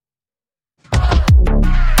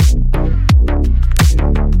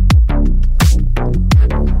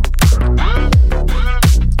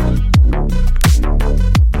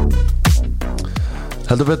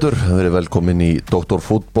Heldur betur, verið velkomin í Dr.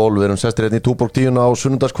 Fútból. Við erum sestir hérna í Túborg 10 á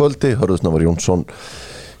sunnudagskvöldi. Hörðusnavar Jónsson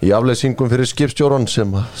í afleysingum fyrir skipstjóran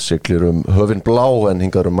sem siglir höfin blá, en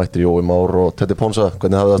hingaður mættir Jói Már og Teddy Ponsa.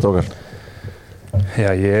 Hvernig hafið það, strákar?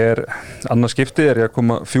 Já, ég annars skipti ég að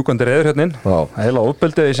koma fjúkandi reyður hérna inn. Heila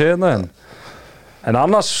ofbeldið að ég segi hérna, en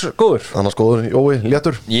annars góður. Annars góður, Jói,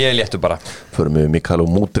 léttur? Ég er léttur bara. Förum við Mikael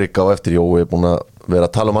og Múdrik á eftir. Jói er búin að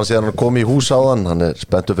vera að tala hann síðan hann kom í hús áðan. Hann er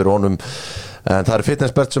spenntur fyrir honum. En það eru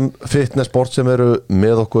fitnessport sem eru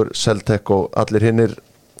með okkur, Celtec og allir hinnir.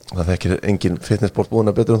 Það þekkir engin fitnessport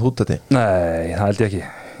búin að betur en þú þetta? Nei, það held ég ekki.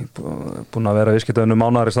 Búin að vera viðskiptaðinu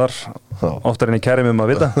mánaðarins þar, oftar en ég kæri mig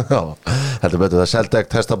að vita. Já, heldur betur, það er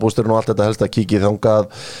Celtec, testabústurinn og allt þetta helst að kíkja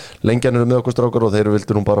þangað. Lengjan eru með okkur, strákar, og þeir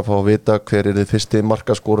vildu nú bara fá að vita hver er þið fyrsti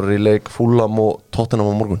markaskorar í leik Fulham og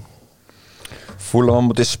Tottenham á morgun. Fulham á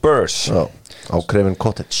móti Spurs. Já, á Craven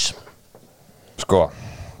Cottage. Sko,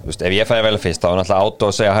 þú veist, ef ég fæði vel fyrst, þá er náttúrulega átó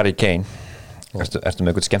að segja Harry Kane. Ertu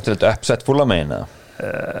með eitthvað skemmtilegt uppsett Fulham megin, eða?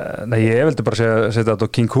 Nei, ég vildi bara setja þetta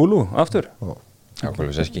á King Kulu aftur. Já,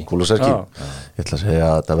 Kulusevski. Ég ætla að segja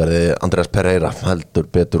að það verði Andreas Pereira, heldur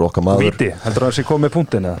betur okkar maður. Víti, heldur það að sé komið með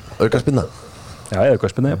punktin, eða? Aukaspinna. Já,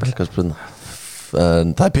 aukaspinna.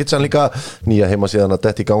 En það er pizzan líka, nýja heimasíðan að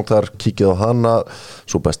detti í gang þar, kíkið á hana.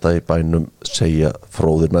 Svo besta í bænum segja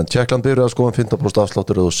fróðir menn. Tjekkland byrjuð að skoða 15%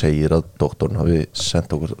 afsláttur og þú segir að doktorn hafi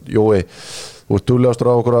sendt okkur. Jói, þú ert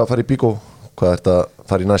duglegastur á okkur að fara í bíkó. Hvað ert að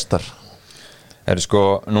fara í næstar? Sko,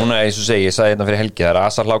 núna eins og segi, ég sagði hérna fyrir helgi, það er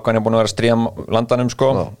asarlákan búin að vera að stríða landanum, sko.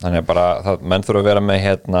 Þannig að bara, menn þurfa að vera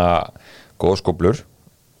með góða skóflur,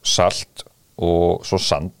 salt og svo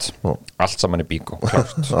sand. Allt saman í bíkó,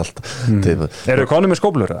 klárt. Allt. Eru konum með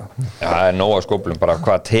skóflur, eða? Já, það er nóg af skóflum, bara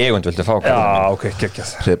hvaða tegund viltu fá? Já, ok,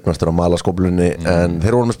 geggjað. Hrefnastur að mala skóflunni, en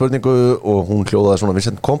þeir voru með spurningu og hún hljóðaði svona: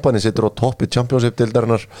 Vincent Kompany situr á toppi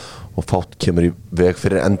Championship-deildarinnar og fátt kemur í veg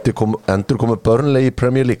fyrir endurkomu Burnley í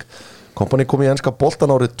Premier League. Kompany kom í enska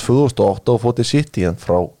boltan árið 2008 og fótið City, en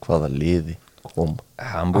frá hvaða liði kom?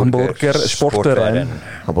 Hamburger Sportverein.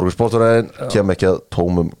 Hamburger Sportverein kem ekki að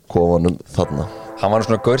tómum kofanum þarna. Hann var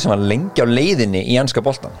svona gaur sem var lengi á leiðinni í enska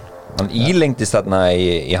boltan. Hann ílengdist þarna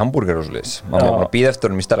í Hamburger og svoleiðis. Man var að bíða eftir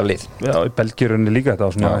honum í stærra lið. Já, í Belgírunni líka þetta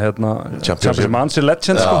var svona Championship Mansi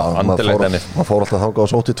Legends, sko. Andilegt ennið. Man fór alltaf þangað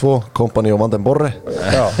á 82, Kompany og Van den Borre.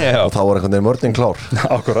 Og þá var einhvern veginn mörnin klár.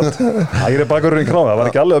 Akkurat. Hægri bakurinn klár, það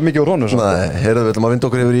var ekki alveg mikið úr honum. Nei, heyrðu, við ætlum að vinda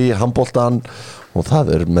okkur yfir í handboltan og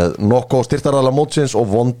það er með nokkuð styrtarala mótsins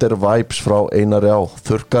og Wonder Vibes frá Einari á.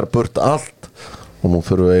 Þurrkar burt allt og nú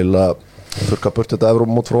þurfum við eiginlega þurrka burt þetta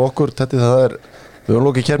Evrópumót frá okkur. Við höfum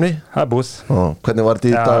lokið keppni. Það er búið. Hvernig var þetta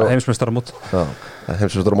í dag? Heimsmeistaramót.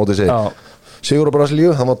 Heimsmeistaramót í sig. Sigur á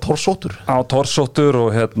Brasilíu, hann var torsóttur. Torsóttur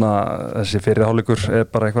og þessi fyrri hálfleikur er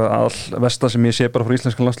bara eitthvað allversta sem ég sé bara frá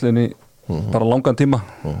íslenska landsliðinni bara langan tíma.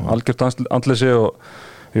 Algjört andleysi og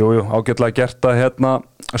ágætlega gert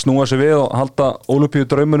að snúa sig við og halda ólympíu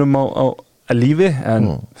draumunum á lífi,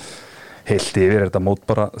 en heilt yfir þetta mót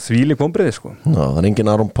bara þvílík vonbrigði, sko. Já, það er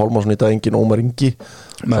engin Aron Pálmarsson í dag, engin Ómar Ingi.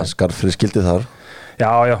 Það skarfrið skildið þar. Já,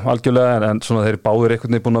 algjörlega, en svona þeir báðir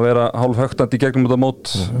einhvern veginn búin að vera hálfhögtandi í gegnum þetta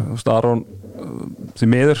mót. Aron, því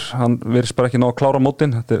miður, hann virðist bara ekki ná að klára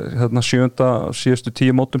mótin. Þetta er 7. síðustu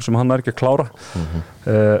 10 mótum sem hann er ekki að klára.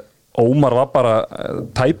 Ómar var bara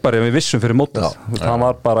tæpari en við vissum fyrir mótið. Hann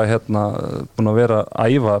var bara búin að vera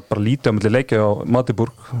að æfa bara lítið á milli leikja á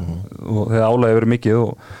Magdeburg og þegar álægið verið mikið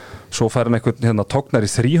og svo fær hann einhvern tóknar í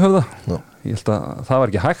þríhöfða. Ég held að það var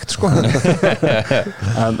ekki hægt, sko.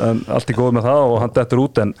 en allt í góð með það og hann dettur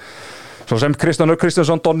út, en svo sem Kristján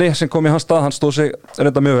Kristjánsson Donni sem kom í hans stað, hann stóð sig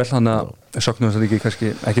reynda mjög vel, þannig að við söknum þess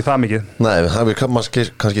ekki það mikið. Nei, við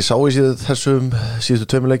kannski sá í þessum síðustu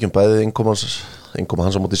 2 leikjum, bæði innkoma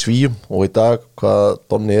hans á móti Svíum og í dag hvað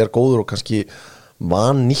Donni er góður og kannski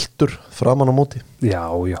vannýttur framan á móti. Já,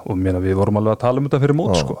 og við vorum alveg að tala þetta fyrir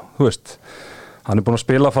mót, sko, þú veist. Hann er búin að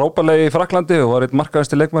spila frábærlega í Fraklandi og var einn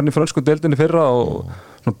markaðasti leikmaðurinn í frönsku deildinni fyrra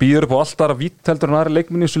og býður upp á allt aðra vítt heldur en aðra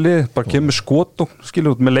leikmenn í þessu lið, bara kemur skot og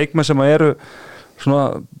skilur út með leikmenn sem eru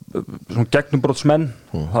svona gegnumbrotsmenn.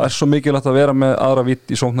 Það er svo mikilvægt að vera með aðra vítt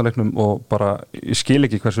í sóknarleiknum og bara ég skil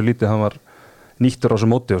ekki hversu lítið hann var nýttur á þessu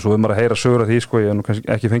móti og svo við maður að heyra sögur af því, sko, ég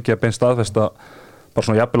hef ekki fengið að bein staðfesta bara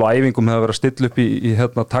svona jafnvel á æfingum hefur verið að stilla upp í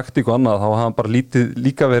taktík og annað, þá hafa hann bara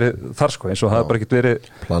líka verið þar, sko, eins og það hefur bara ekkert verið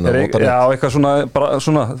eitthvað svona, bara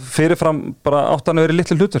svona fyrirfram bara áttan að verið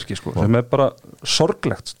litlu hlutverki, sko, sem er bara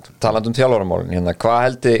sorglegt. Talandi þjálfaramálin, hvað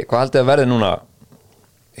haldið að verði núna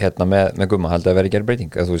hérna með Gumma, heldur að vera gerð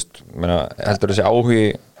breyting eða þú veist, heldur þessi áhugi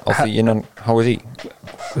á því innan HSI?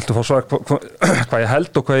 Viltu fá svara hvað ég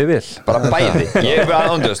held og hvað ég vil? Bara bæði, ég er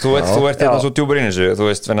aðundust þú ert hérna svo djúpur inn í þessu þú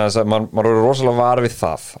veist, maður eru rosalega var við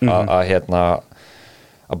það að hérna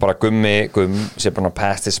að bara Gumm sé bara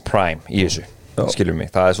past his prime í þessu, skilur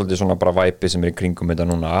mig það er svolítið svona bara væpi sem er í kringum þetta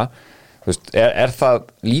núna, þú veist, er það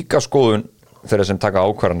líka skoðun þeirra sem taka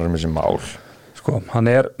ákvarðanir um þessi mál? Sko, hann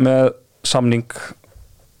er með samning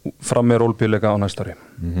fram með rólbíuleika á næsta ári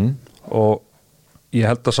og ég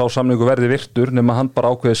held að sá samningu verði virtur nema hann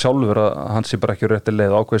bara ákveði sjálfur að hann sé bara ekki rétti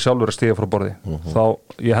leið og ákveði sjálfur að stíga frá borði þá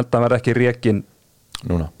ég held að hann verði ekki rekinn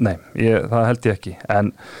núna? Nei, það held ég ekki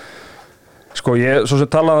en sko ég, svo sem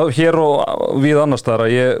tala hér og við annars þar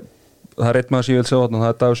að það er einn maður sem ég vil segja það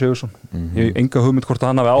er Dagur Sigurðsson ég hef enga hugmynd hvort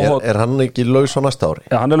að hann hafi áhuga Er hann ekki laus á næsta ári?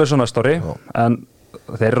 Já, hann er laus á næsta ári en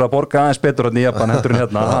þeir eru að borga aðeins betur í Japan heldur en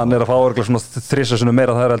hérna hann er að fá örgulega svona 3 sinnum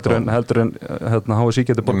meira þar heldur en hérna HSI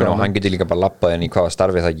getur borgað og hann getur líka bara lappað inn í hvaða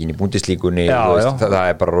starfi það ekki inn í búndislíkunni það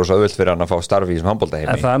er bara rosa auðvelt fyrir hann að fá starfi í þessum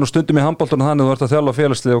handboltaheimi en það er nú stundum í handboltunum þannig þú ert að þjálfa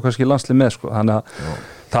félagslið og kannski landslið með sko. Þannig að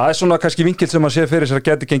það er svona kannski vinkill sem að sé fyrir sér að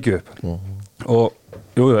geti gengið upp og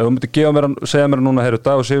jú, ef þú myndir segja mér núna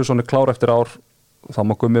Dagur Sigurðsson er klár eftir ár þá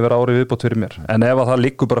má Gummi vera árið viðbót fyrir mér en ef að það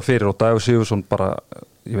liggur bara fyrir og Dagur Sigurðsson bara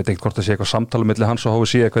ég veit ekki hvort það sé eitthvað samtala milli hans og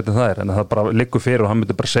HSI eða hvernig það er en það bara liggur fyrir og hann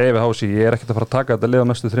myndi bara segja við HSI ég er ekkert að fara að taka þetta lið á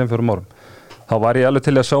næstu 3-4 árum þá var ég alveg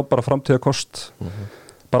til að sjá bara framtíðarkost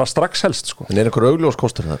bara strax helst sko. En er einhver augljós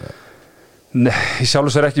kostur þar? Nei, ég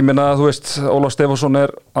sjálfur sér ekki minna þú veist, Ólaf Stefánsson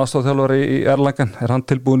er aðstofþjálfari í Erlangen, er hann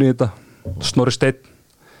tilbúin í þetta Snorri Steinn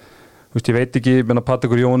þú veist, ég veit ekki, minna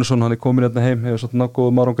Patrekur Jóhannesson hann er komin hérna heim, hefur svona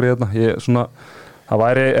góðum árangri hérna ég svona, það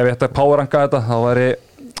væri, ef ég ætti að powerranka þetta,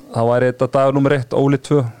 þá væri þetta dagur nummer 1, Óli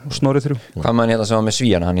 2 og Snorri 3 Hvað með hann hérna sem var með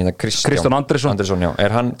Svíana, hann hérna Kristján Andrésson já,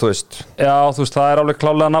 er hann, þú veist Já, þú veist, það er alveg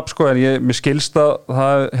klálega nafn sko, en mér skilst að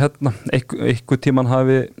það hérna, einhver tíman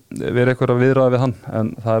hafi verið eitthvað að viðræða við hann,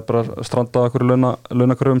 en það er bara strandað okkur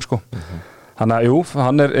launakröfum sko Þannig að jú,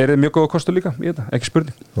 hann er mjög góð kostur líka í þetta, ekki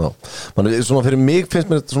spurning Já, svona fyrir mig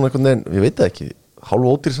finnst mér þetta svona einhvern veginn, ég veit það ekki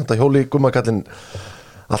hálf ódýrsent að hjóli Gummakallinn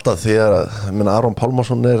alltaf þegar Aron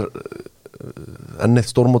Pálmarsson er enn eitt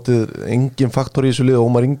stórmótið engin faktor í þessu lið og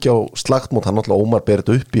Ómar Ingi á slagsmót hann náttúrulega Ómar ber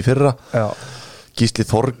þetta upp í fyrra Já. Gísli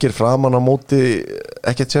Þorgeir framan á móti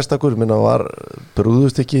ekkert sérstakur var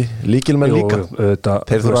brúðust ekki líkilmenn líka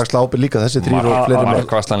þeir þurfa að slá ábyrgð líka þessi 3 og fleiri með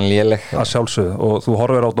Markvarslan léleg að sjálfsögðu og þú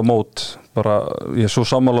horfir á mót bara, ég svo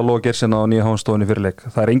sammála Lóa Geirsson á nýja háanstofunni fyrir leik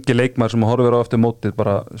það er engin leikmaður sem horfir á eftir mótið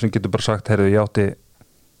bara, sem getur bara sagt, heyrðu, ég átti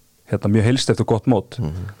hérna mjög heilstætt og gott mót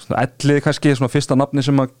svona ellið kannski, svona fyrsta nafni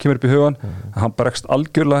sem kemur upp í hugan hann bregst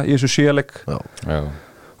algjörlega í þessu síðaleik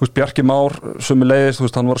þú veist, Bjarki Már sömuleiðis, þú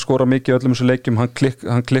veist, hann var að skora mikið í öllum þessu leikjum,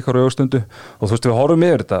 hann klikkar á augustundu og þú veist, við horfum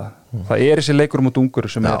yfir þetta það er þessi leikur út ungur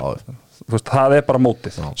sem þú veist, það er bara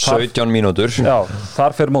mótið 17 mínútur já,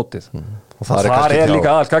 þar fer mótið og þar er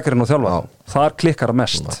líka aðal gaggarinn og þjálfa þar klikkar að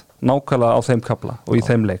mest, nákvæmlega á þeim kapla og í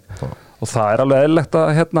þeim leik og það er alveg eðlilegt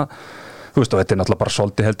að hérna þú veist, og þetta er náttúrulega bara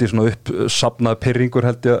svolítið held ég svona uppsafnað pirringur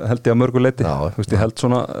held ég að mörgu leiti þú veist, ég held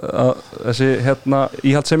svona að þessi hérna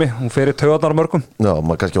íhaldssemi, hún fer í taugarnar mörgum Já,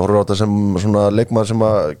 maður kannski horfir á þetta sem svona leikmaður sem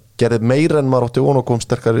að gerði meira en maður átti von og kom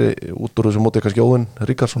sterkari út úr þessu móti kannski Óðinn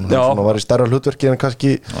Ríkarsson hann var í stærra hlutverki en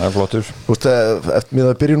kannski það er flottur þú veist, eftir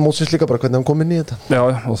miðað byrjun mótsins líka bara hvernig hann kom inn í þetta Já,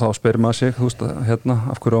 og þá spyrir maður sig, þú veist, hérna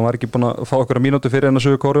af hverju hann var ekki búin að fá okkur mínútu fyrir en að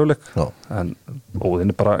sögu kóruleik en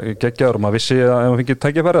Óðinn er bara geggjaður og maður vissi að ef hann fengið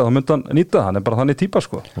tækifæri þá myndi hann nýta, hann er bara þannig típa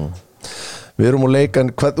sko Við erum á leik en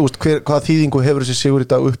hvað þýðingu hefur þessi sigur í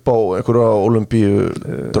dag upp á einhverja Ólympíu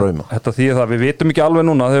drauma? Þetta þýðir það, við vitum ekki alveg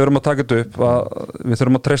núna þegar við erum að taka þetta upp að við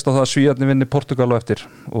þurfum að treysta á það að Svíarnir vinni Portúgal á eftir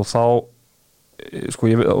og þá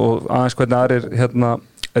sko, og aðeins hvernig aðrir hérna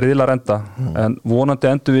riðlar enda en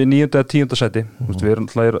vonandi endum við í 9. eða 10. sæti við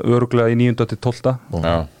erum örugglega í 9. til 12.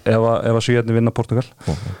 ef að Svíarnir vinna Portúgal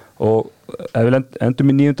og ef við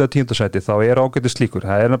endum í 9. eða 10. sæti þá er ágætis slíkur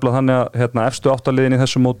það er nefnilega þannig að hérna, efstu 8 liðin í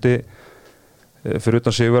þessu móti fyrir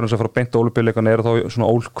utan sigurinn sem fara beint á Ólympíuleikana eru þá svona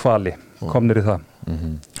ólkvali komnir í það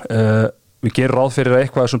við gerum ráð fyrir að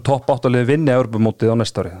eitthvað sem topp 8 liði vinni Evrópumótið á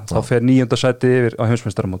næsta ári þá fer 9. sæti yfir á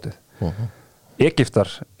heimsmeistaramótið Egyptar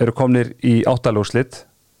eru komnir í 8. úrslit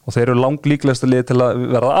og þeir eru langlíklegasta liði til að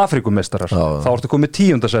verða Afrikumeistarar þá ertu komið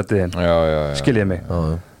 10. sætið inn skiljið mig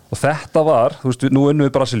og þetta var, þú veist, nú unnum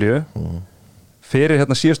við Brasilíu fyrir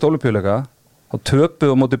hérna síðasta Ólympíuleika þá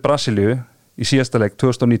töpuðu á móti Brasilíu í síðasta leik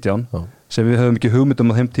 2019 sem við höfum ekki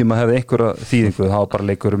hugmyndum á þeim tíma hefði einhverja þýðingu, það var bara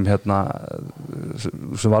leikur hérna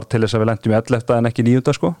sem var til þess að við lentum í 11. en ekki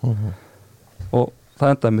 9. sko og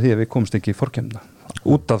það endaði með því að við komumst ekki í forkeppnina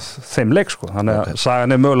út af þeim leik sko, þannig að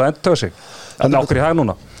sagan mögulega endur sig en okkur í hag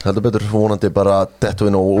núna. Heldur betur vonandi bara dettu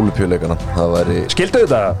inn á Ólympíuleikana. Það væri... Skildu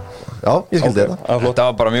þetta? Já, ég skildi þetta. Þetta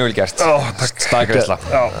var bara mjög vel gert. Stakreisla.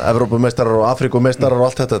 Evrópumeistarar og Afríkumeistarar og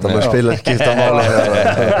allt þetta mun spila ekki eitt að máli.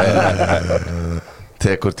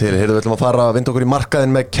 Tekur til, heyrðu, við ætlum að fara að vinda okkur í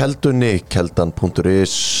markaðin með Keldunni.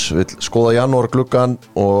 Keldan.is vill skoða janúargluggan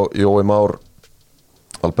og Jói Már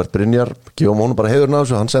Albert Brynjar, gefum honum bara heiðurinn á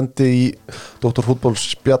þessu. Hann sendi í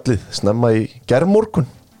Dr.Fútbolspjallið snemma í gærmorgun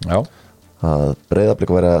að Breiðablik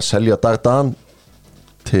væri að selja Dag Dan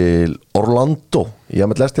til Orlando í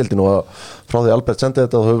MLS-deildinu og frá því Albert sendi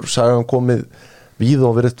þetta og hefur sagan komið víð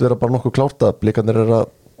og verið vera bara nokkuð klárt að Blikarnir að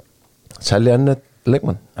selja ennett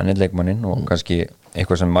leikmanninn og kannski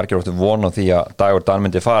eitthvað sem margir óttu von á því að Dagur Dan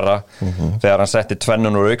myndi fara þegar hann setti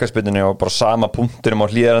tvennun úr aukaspyrnunni og bara sama punkturum á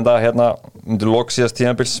Hlíðarenda hérna undir lok síðast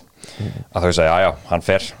tímabils að þau segja, já, hann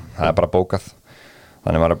fer, það er bara bókað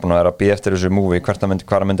þannig var búin að vera að bíða eftir þessu múvi hvar það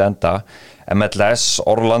myndi enda MLS,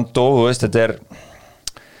 Orlando, þú veist,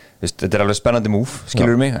 þetta er alveg spennandi múv,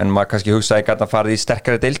 skilur mig en maður kannski hugsaði gæti að fara í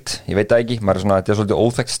sterkari deild ég veit það ekki, maður er svona, þetta er svolítið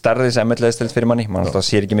óþekkt stærðis MLS-deild fyrir manni, maður alltaf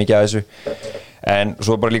sér ekki mikið að þessu en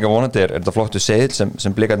svo bara líka vonandi er þetta flottu seðil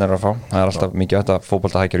sem Blikarnir er að fá það er alltaf mikið að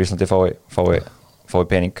fótboltahækjar í Íslandi fái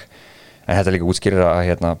pening en þetta líka útskýrir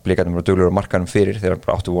að Blikarnir eru duglegur á markanum fyrir þegar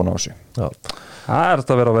bara áttu vona á þessu Það er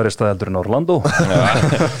þetta að vera að vera í staðeldur en Orlando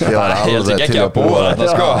Ég var alveg til að búa þetta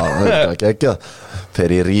sko geggjað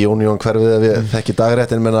fer í reunion hverfið ef ég þekki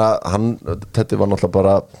dagréttin menna þetta var náttúrulega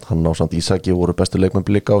bara hann á samt Ísaki voru bestu leikmenn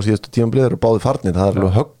Blika á síðustu tímabilið eru báðir farnir það er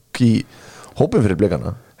alveg högg í hópin fyrir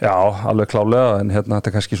Blikana Já, alveg klálega en þetta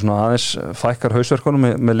er kannski svona aðeins fækkar hausverkunum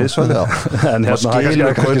með liðsvæði en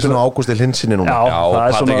skilur kaupinu á Ágústi Linsinni núna Já, og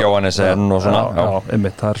Patrik Jóhannesson og svona Já,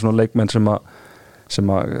 einmitt, það er svona leikmenn sem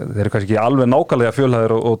þeir eru kannski ekki alveg nákvæmlega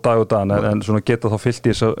fjölhæðir og dag og dag en svona geta þá fyllt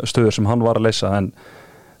í þessa stöður sem hann var að leysa en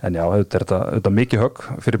já, þetta mikið högg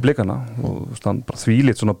fyrir Blikana og hann bara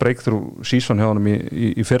þvílít svona breakthrough season hjá honum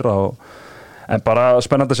í fyrra en bara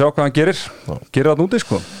spennandi að sjá hvað hann gerir það núti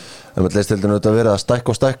sko MLS-deildinu auðvitað verið að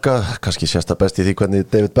stækka kannski sérsta best í því hvernig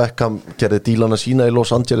David Beckham gerði dílana sína í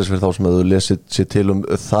Los Angeles fyrir þá sem hefur lesið sér til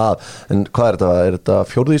það en hvað er þetta? Er þetta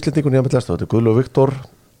fjórði Íslendingun í MLS? Þetta er Guðlaug Viktor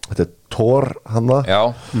þetta er Thor hanna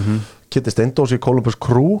Kitty Steindós í Columbus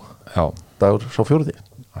Crew Dagur sá fjórði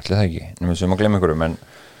Ætli það ekki, nefnum sem að glemma einhverjum en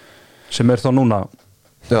sem er þá núna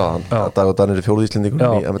Dagur Dan er fjórði Íslendingun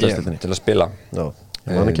í MLS-deildinni til að spila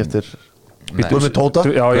ég var ekki eftir Guðmund Tóta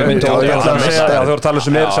Já, þú voru að tala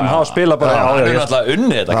sem hafa spila bara hann er alltaf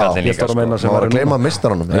unnið þetta kallin líka hann var að gleyma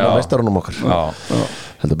meistaranum okkar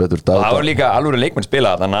heldur betur það var líka alveg leikmenn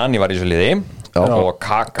spila þannig að Nani var í svo liði og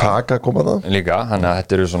Kaka kom að það líka þannig að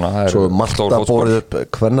þetta eru svona svo Marta bórið upp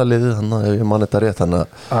kvennaliðið þannig að ef ég man þetta rétt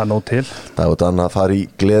þannig að nóg til það var þannig að fara í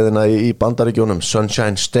gleðina í Bandaríkjónum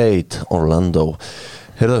Sunshine State, Orlando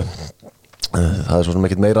heyrðu það er svo sem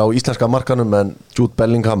ekkert meira á íslenska markanum en Jude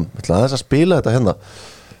Bellingham ætlaði að spila þetta hérna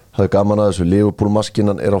það er gaman að þessu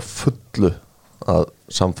Liverpool-maskinan er á fullu að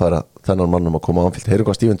samfæra þennan mannum að koma á Anfield heyrðu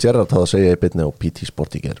hvað Steven Gerrard hafði að segja í beinni á PT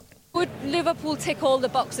Sport í gær Would Liverpool tick all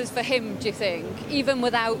the boxes for him, do you think, even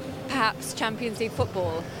without perhaps Champions League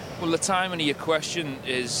football? Well, the timing of your question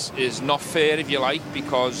is not fair, if you like,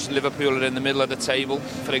 because Liverpool are in the middle of the table,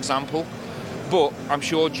 for example. But I'm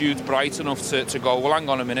sure Jude's bright enough to go, well, hang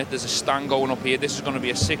on a minute, there's a stand going up here. This is going to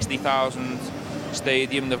be a 60,000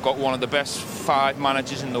 stadium. They've got one of the best 5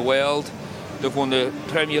 managers in the world. They've won the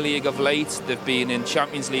Premier League of late. They've been in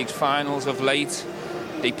Champions League finals of late.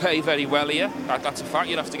 They play very well here. That's a fact.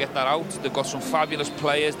 You'd have to get that out. They've got some fabulous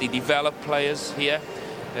players. They develop players here.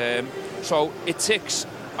 So it ticks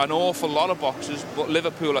an awful lot of boxes. But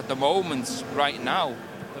Liverpool at the moment, right now,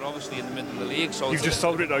 they're obviously in the middle of the league. So you've just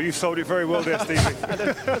sold it though. You've sold it very well there, Stevie.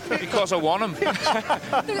 Because I want him.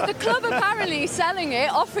 The club apparently selling it,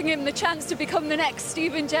 offering him the chance to become the next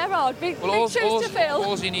Steven Gerrard. Big shoes to fill.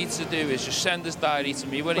 All he needs to do is just send his diary to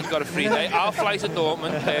me when he's got a free day. I'll fly to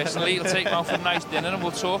Dortmund personally. He'll take him out for a nice dinner and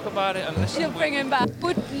we'll talk about it. And you'll bring him back.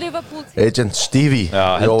 Would Liverpool... Agent Stevie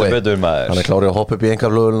heldur betur maður hann er klárið að hoppa upp í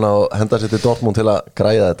engarflugulina og henda sér til Dortmund til að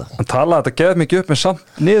græða þetta hann talaði þetta geð mikið upp með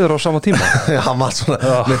niður á sama tíma hann var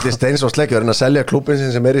svona milli steins og sleggju að selja klúbbin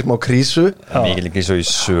sem er í smá krísu mikið krísu í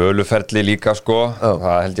söluferli líka sko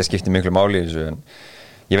það held ég að skipti miklu máli þessu en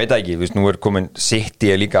ég veit ekki, þú veist, nú er komin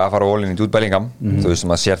City líka að fara all-in í Jude Bellingham þú veist,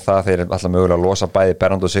 maður sér það, þeir eru alltaf mögulega að losa bæði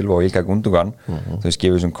Bernardo Silva og Ilkay Gundogan þú veist,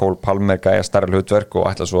 gefur þessum Cole Palmer gæja stærra hlutverk og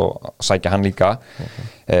ætla svo að sækja hann líka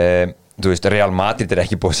þú veist, Real Madrid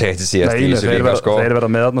ekki búið að segja þetta síðast í þessu líka sko. Þeir verða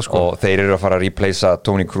með þarna sko. Og þeir eru að fara að replacea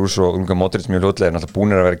Toni Kroos og Luka Modric mjög hlutlega, náttúrulega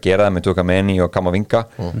búinir að vera að gera það með Tuka Meni og Kamavinga,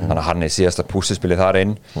 þannig að hann síðasta púslispilið þar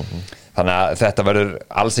inn, þannig að þetta verður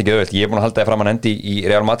alls ekki auðvelt. Ég búin að halda þér fram að endi í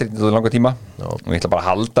Real Madrid í langa tíma og ég ætla bara að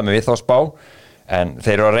halda mig við þá spá, en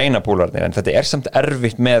þeir eru að reyna púlarnir, en þetta samt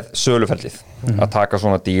erfitt með söluferlið að taka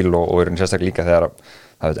svona díl og eru sérstaklega líka þegar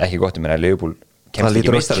það er ekki gott að Liverpool það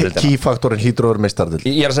lítur að key-faktorin hlýtur að vera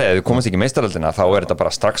meistardeildina. Ég er að segja, ef þú komast ekki meistardeildina þá er þetta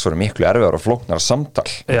bara strax verið miklu erfiðar og flóknar samtal.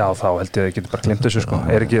 Já, þá held ég að ég geti bara glimt þessu sko.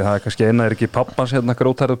 Það er kannski ekki pappans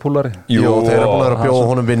grótærið púlari? Jú, þeir eru búin að bjóða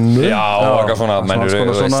honum vinnu. Já, svona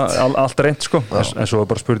allt reynt sko. En svo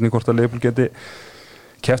er bara spurning hvort að Liverpool geti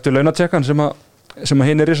keppt við launatjekkan sem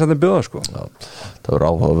að hinn risandi bjóða sko. Já, það er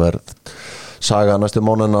áhugaverð saga næstu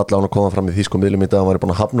mánuðina, allavega að koma fram í þýskum miðlum í dag, hann var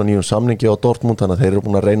búin að hafna nýjum samningi á Dortmund, þannig að þeir eru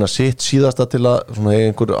búin að reyna sitt síðasta til að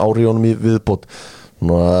einhver ári í honum í viðbót.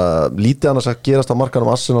 Lítið annars að gerast á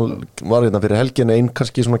markanum. Arsenal var hérna fyrir helgin, einn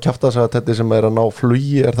kannski svona kjaftasaga þetta sem er að ná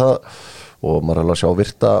flugi er það, og maður er að sjá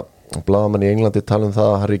virta blaðamenn í Englandi tala um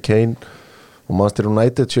það, Harry Kane og Manchester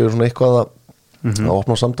United séu svona eitthvað að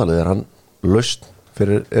opna á samtalið. Er hann lausn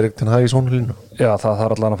fyrir Erik ten Hag í svona línu? Já, það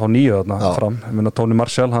þarf allan að fá nýju þarna fram. Ég minna Tony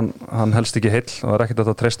Martial, hann helst ekki heill og það er ekkert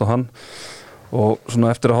að treysta á hann, og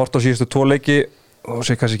svona eftir að horta á síðustu 2 leiki og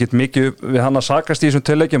sé kannski ekki mikið við hann að sakast í þessum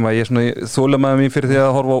 2 leikjum, að ég þolinmæði mín fyrir því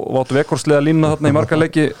að horfa á Wout Weghorstlega línu þarna í marga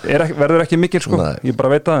leiki verður ekki mikil sko. Ég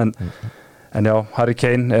bara veit það, en já, Harry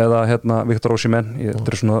Kane eða Victor Osimhen, þetta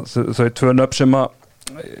eru svona þau 2 nöfn sem að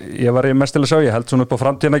ég var mest til að sjá. Ég held svona upp á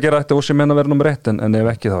framtíðina að gera þetta Osimhen að vera nummer 1, en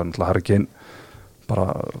ef ekki þá er náttúrulega Harry Kane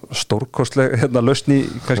bara stórkostleg lausn í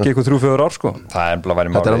kannski eitthvað 3-4 ár sko. Það er bara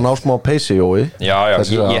væri máli. Þetta er að ná smá peysi, Jói. Já,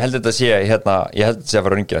 ég held þetta sé ég held þetta sé að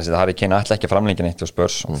fara ringir það Harry Kane ætla ekki að framlengja neitt og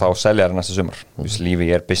Spurs og þá selja það næsta sumar. Lífi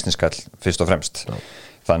er businesskall fyrst og fremst.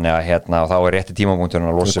 Þannig að þá er rétti tímapunkturinn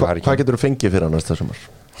að losa Harry Kane. Hvað getur þú fengið fyrir hann næsta sumar?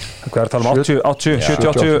 Hvað er að tala um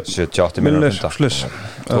 70-80 milljónir punda.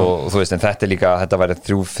 Og þú veist, en þetta væri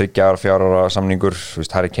 3-4 ára 4 ára samningur. Þú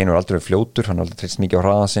veist, Harry Kane er aldrei fljótur, hann er aldrei treyst mikið á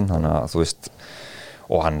hraðan sinn, þannig að þú veist,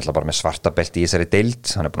 og hann er bara með svarta belti í þessari deild,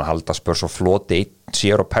 hann er búin að halda Spurs og floti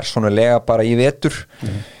sér og persónulega bara í vetur.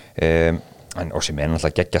 En Osimhen er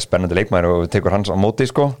alltaf geggja spennandi leikmaður og tekur hans á móti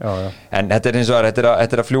sko. En þetta er eins og þetta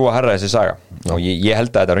er að fljúga herra þessi saga og ég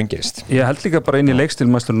held að þetta raungerist. Ég held líka bara inn í leikstil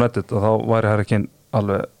Manchester United og þá væri Harry Kane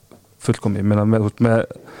alveg fullkomi,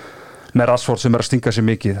 með Rashford sem er að stinga sér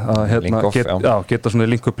mikið að geta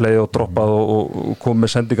svona link-up-play og droppað og koma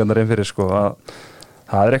með sendingarnar inn fyrir sko.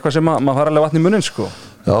 Það er eitthvað sem maður fara alveg vatn í munnin sko.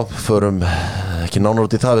 Já, förum ekki nánar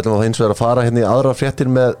út í það, við ætlum að hins vegar að fara hérna í aðra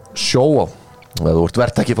fréttir með Sjóvá. Þú ert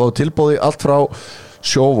verðt ekki fáið tilbóði allt frá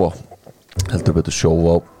Sjóvá, heldur betur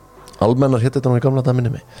Sjóvá Almennar hétt þetta nú í gamla dag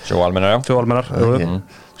minni mig. Sjóvá Almennar, já.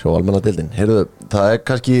 Sjóvá Almennar deildin. Heyrðu, það er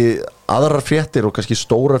kannski aðrar fréttir og kannski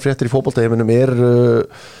stórar fréttir í fótboltaheiminum er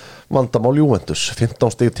vandamál Juventus.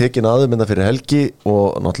 15 stig tekin aðeim fyrir helgi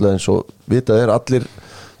og náttúrulega eins og vitað er allir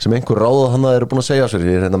sem einhver ráða hann eru búin að segja sér.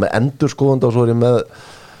 Ég er hérna með endurskoðanda og svo er ég með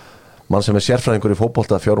mann sem er sérfræðingur í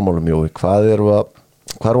fótbolta fjármálum. Jói, hvað er að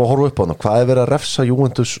horfa upp á hann? Hvað er verið að refsa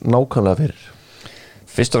Juventus nákvæmlega fyrir?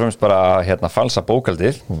 Fyrst og fremst bara falsa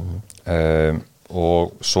bókaldið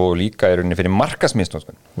og svo líka er rauninni fyrir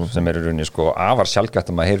markasmisnotkun sem er rauninni sko afar sjaldgætt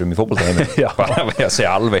að maður heyrum í fótboltaheiminu bara við að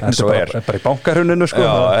segja alveg eins og er bara í bankaruninu sko.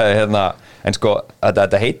 En sko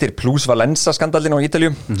þetta heitir Plus Valenza skandallin á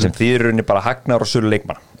Ítalíu sem þýðir rauninni bara hagnaður og sölu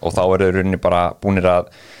leikmanna og þá eru rauninni bara búnir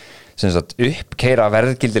að uppkeyra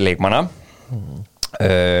verðgildi leikmanna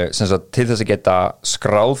til þess að geta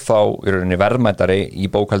skráð þá í rauninni verðmætari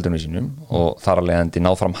í bókhaldinu sínum og þar að leiðandi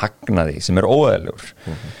náð fram hagnaði sem er óeðlilegur.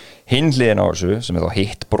 Hinn hliðin á þessu sem er þá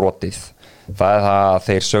hitt brotið, það er það að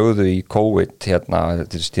þeir sögðu í COVID til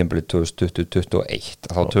tímabilið 2020-2021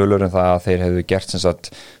 þá tölur það að þeir hefðu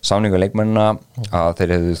gert samningu leikmennina að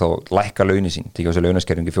þeir hefðu þá lækka launin sín, tekið á sig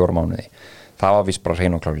launaskerðingu í 4 mánuði. Það var víst bara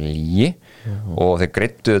hrein og klár lygi og þeir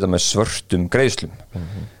greiddu þetta með svörtum greiðslum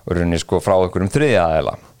og rauninni sko frá einhverjum þriðja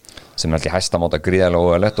aðila sem er alltaf hæstamáta gríðarlega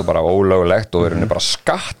óöðlegt og bara ólögulegt og rauninni bara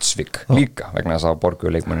skattsvik líka vegna þess að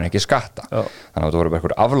borguðu leikmennin ekki skatta. Þannig að þetta voru bara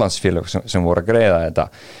einhver aflandsfélög sem voru að greiða þetta.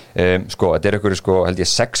 Þetta er einhverju held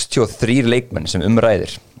ég 63 leikmenn sem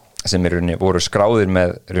umræðir sem rauninni voru skráðir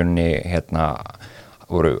með rauninni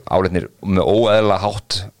voru áleitnir með óeðlilega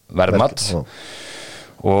hátt verðmat.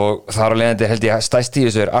 Og þar á leiðandi held ég stæst í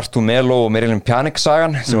þessu er Artur Melo og Mirjam Pjanic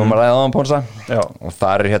sagan sem maður ræði áðan Pónsa og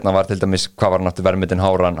þar var til dæmis hvað var náttúrulega verðmyndin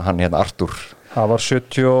háran hann Artur Það var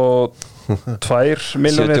 72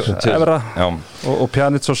 milljónir evra og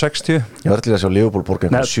Pjanic á 60. Ég var til að sjá Liverpool borga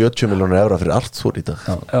 70 milljónir evra fyrir Arthur í dag.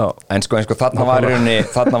 En sko þarna var í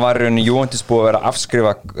rauninni Juventus búið að vera að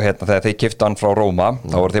afskrifa þegar þeir keyptu hann frá Róma,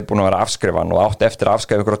 þá voru þeir búin að vera að afskrifa hann og átti eftir að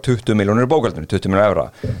afskrifa ykkur á 20 milljónir í bókhaldinu, 20 milljónir evra.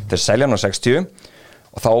 Þeir selja hann á 60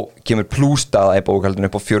 og þá kemur plústaða í bókhaldinu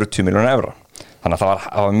upp á 40 milljónir evra. Þannig að það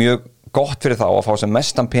var mjög gott fyrir þá að fá sem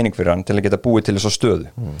mestan pening fyrir hann til að geta búið til þessu stöðu.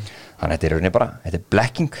 Þannig að þetta er rauninni bara, þetta er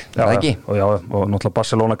blekking, það ekki? Og náttúrulega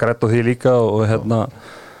Barcelona grætt á því líka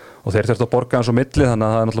og þeir þurftu að borga hans á milli, þannig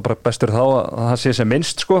að það er náttúrulega bara bestur þá að það sé sem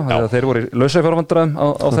minnst sko, þegar þeir voru í lausafjárvandræðum á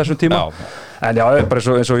þessum tíma. En já, bara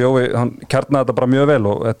eins og Jói, hann kjarnaði þetta bara mjög vel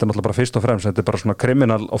og þetta er náttúrulega bara fyrst og fremst, þetta er bara svona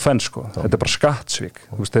criminal offense sko, þetta er bara skattsvík,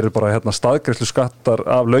 þeir eru bara staðgreiðslu skattar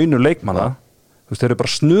af launum leikmanna. Þeir eru bara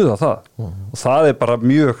að snuða það og það er bara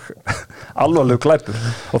mjög alvarlegur glæpur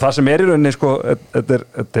og það sem er í rauninni sko,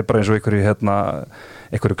 þetta er bara eins og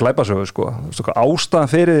einhverju glæpasögu sko,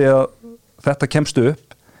 ástæðan fyrir því að þetta kemst upp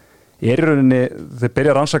er í rauninni, þeir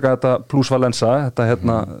byrja að rannsaka þetta plus Valenza, þetta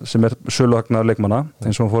sem er söluhagnaður leikmanna,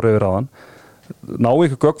 eins og hann fór yfir áðan, ná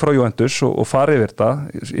ykkur gögn frá Juventus og fara yfir þetta,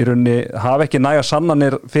 í rauninni hafa ekki næga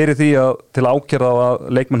sannanir fyrir því til að ákjörða að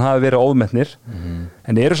leikmenn hafi verið óðmetnir,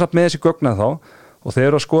 en eru samt með þessi gögn þá og þeir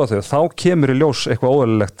eru að skoða þau, þá kemur í ljós eitthvað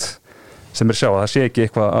óeðlilegt sem er sjá að það sé ekki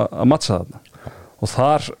eitthvað að mattsa þarna og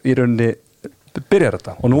þar í rauninni byrjar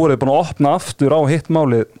þetta og nú er þið búin að opna aftur á hitt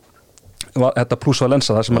málið þetta plus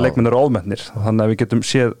Valenza þar sem að leikmenn eru óðmetnir þannig að við getum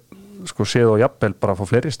séð og jafnvel bara að fá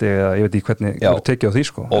fleiri stig eða ég veit ekki hvernig við tekið á því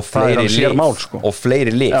sko og fleiri lyf og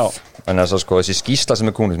fleiri lyf þannig að sko, þessi skýrsla sem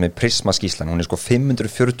er komin sem er Prisma skýrslan, hún er sko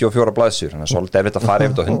 544 blaðsjur þannig að svolítið erfitt að fara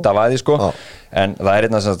yfir þetta og hunda væði sko en það er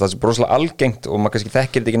það er rosalega algengt og maður kannski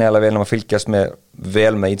þekkir þetta ekki neðalega vel að maður fylgjast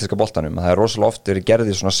vel með ítalska boltanum það er rosalega oft verið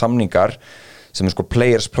gerðið svona samningar sem er sko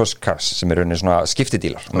players plus cash sem er svona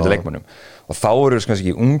skiptidílar á milli leikmönnum og þá eru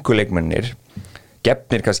kannski ungu leikmennir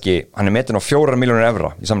gefnir kannski, hann er metin á 4 milljónir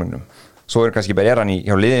evra í samningnum, svo kannski bara hann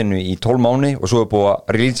hjá liðinu í 12 mánuði og svo búið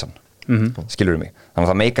að release hann, skilur mig þannig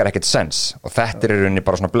að það meikar ekkert sens og þetta er rauninni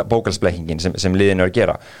bara svona bókalsblekkingin sem liðinu er að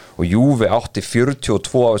gera og Juve átti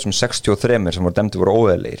 42 af þessum 63 sem voru dæmdi voru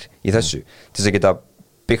óeðlegir í þessu til þess að geta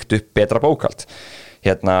byggt upp betra bókald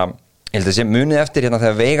ég held að sé munið eftir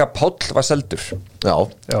þegar Veiga Páll var seldur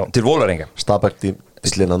til Vålerenga Stabæk í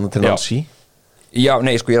Íslinanum til Nancy Já,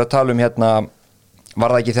 nei, sko ég er að tala um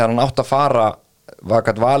var það ekki þegar hann átt að fara var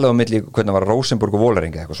gætt valið á milli hvernig var Rosenborg og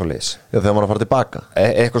Vålerenga eitthvað svoleiðis þegar maður að fara tilbaka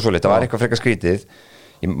eitthvað svoleiðis, það var eitthvað frekar skrítið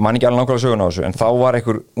ég man ekki alveg nákvæmlega söguna á þessu en þá var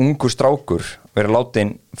einhver ungur strákur verið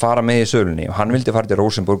látinn fara með í sölunni og hann vildi fara til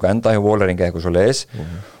Rosenborg og enda hjá Vålerenga eitthvað svoleiðis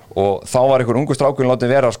og þá var einhver ungur strákur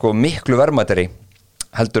látinn vera sko miklu verðmætari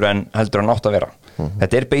heldur en átt að vera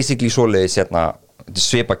þetta er basically svoleiðis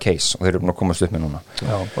svipa case og þeir eru búin að komast upp með núna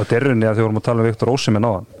Já, og þetta er rauninni að þið vorum að tala um Viktor Osimhen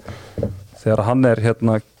áðan þegar hann er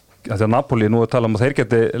þegar Napoli nú að tala um að þeir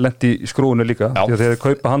geti lent í skrúinu líka því að þeir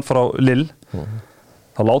kaupa hann frá Lille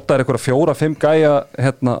þá láta þeir einhverja 4-5 gæja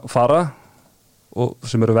fara og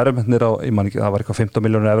sem eru verðmennir á, ég man ekki, það var eitthvað 15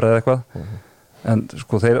 milljónir evra eða eitthvað en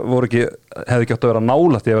sko þeir voru hefði ekki átt að vera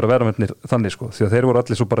nálægt í að vera verðmennir þannig sko því að þeir voru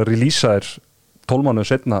allir svo bara releasaðir 12 mánuðum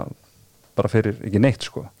seinna bara fyrir ekki neitt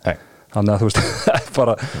sko þannig að þú veist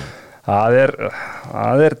bara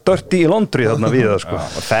það er dirty laundry þarna við það sko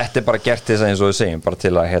og þetta er bara gert þess að eins og við segjum bara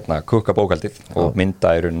til að kukka bókaldið og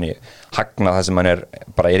mynda í rauninni hagna það sem hann er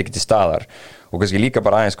ekki til staðar og kannski líka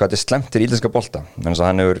bara aðeins hvað þetta er slemt til íslenska bolta þannig að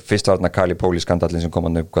hann hefur fyrst var Kali Póli skandallin sem kom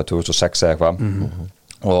hann upp 2006 eða eitthvað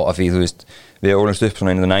og af því þú veist við ólumst upp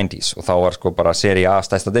svona in the 90s og þá var sko bara Serie A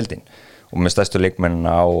stærsta deildin og með stærstu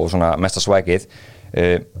leikmennina og svona mesta svækið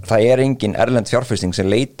það er engin erlend fjárfesting sem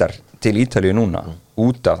leitar til Ítalíu núna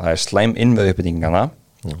út af það er slæm innviðuppbyggingana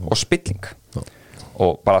og spilling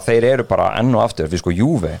og bara þeir eru bara enn og aftur fyrir sko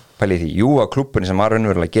Juve, pælið því, Juve klúbburinn sem var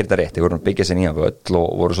raunverulega að gera þetta rétt, þeir voru að byggja sér nýja völl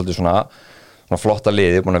og voru svolítið svona flotta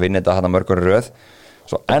liði, búin að vinna þetta mörgur röð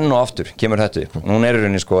svo enn og aftur kemur þetta upp núna er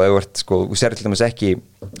rauninni sko, þú sér til dæmis ekki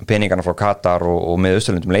peningana frá Katar og með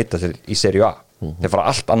Austurlöndum leita til í Serie A þeir fara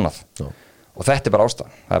allt annað og þetta er bara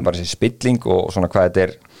ástæðan, það er bara þessi spilling og svona hvað þetta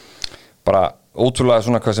er bara ótrúlega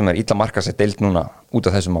svona hvað sem er illa markað sér deild núna út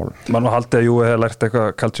af þessum málum mann var haldið að Juve hefði lært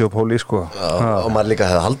eitthvað Calciopoli sko og maður líka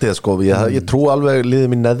hefði haldið það sko ég trú alveg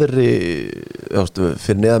liðið mín neðri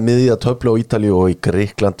fyrir neða miðja töflu á Ítalíu og í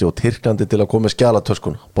Gríklandi og Tyrklandi til að koma með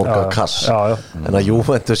skjalatöskuna borga kass en að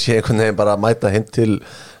Juventus sé einhvern veginn bara að mæta hinn til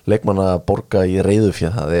leikmanna að borga í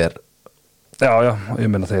reiðufjað það er Já, ég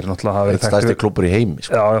meina þeir náttúrulega hafa verið stærsti klúbbur í heimi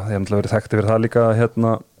sko. Já, þeir náttúrulega verið þekkti fyrir það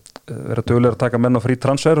líka vera duglegir að taka menn á frí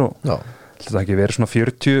transfer og Þetta ekki verið svona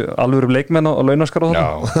 40 alvöru leikmenn á launaskar og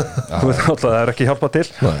þú veit alltaf, það ekki hjálpað til.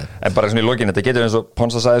 En bara svona í lokin, þetta getur eins og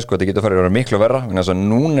Ponsa sagði sko, þetta getur farið að vera miklu verra, en þess að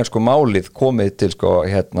núna sko málið komið til sko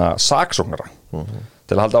saksóknara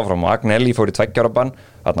til að halda áfram og Agnelli fór í 2 ára bann,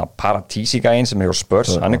 þarna Paratisi-gæinn sem hjá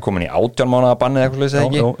Spurs, hann kominn í 18 mánaða bann eða eitthvað slúið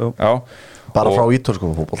ekki. Já. Bara frá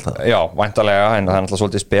ítölskum fótbolta. Já, væntanlega, en það er alltaf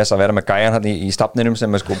svolítið spes að vera með gæjan hann í stafninum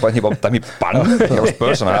sem sko bara í bann hjá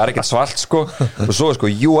Spurs, þannig að það ekkert svalt sko, og svo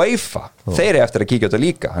sko UEFA, þeir eru eftir að kíkja á þetta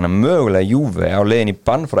líka, þannig að mögulega Juve á leiðin í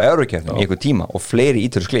bann frá Evrókeppninni í einhver tíma og fleiri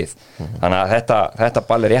ítölsk lið, þannig að þetta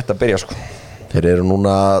ball er rétt að byrja sko. Þeir eru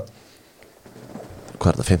núna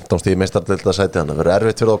hvað er það, 15 stig í meistaradeildarsæti, þannig að það verður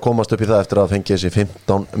erfitt fyrir að komast upp í það eftir að fengi þessi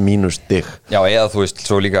 15 mínus stig. Já, eða þú veist,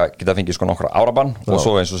 svo líka geta fengið sko nokkra árabann og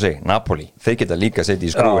svo eins og segi, Napoli, þeir geta líka setið í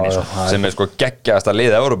skrúinni sko, sem er sko geggjaðasta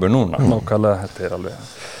liðið Evrópu núna. Nákvæmlega, þetta er alveg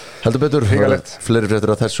heldur betur, fleiri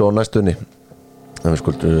fréttir af þessu á næstunni. En við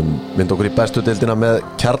skuldum vinda okkur í bestu deildina með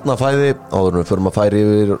kjarnafæði, áður en við förum að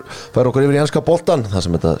færa okkur yfir í enska boltan, það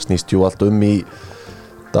sem þetta snýst jú allt í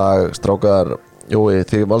dag, strákar. Jói,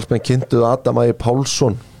 þið valsmenn kynntuðu Adam Ægir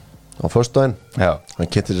Pálsson á föstudaginn. Já. Hann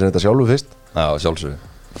kynnti sér þetta sjálfur fyrst. Já, sjálfsögðu.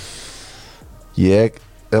 Ef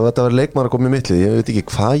þetta verið leikmaður að koma í mittlið, ég veit ekki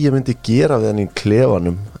hvað ég myndi gera við hann í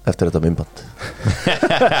klefanum eftir þetta myndband.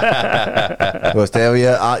 Þú veist,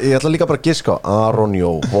 ég ætla líka bara að giska á Aron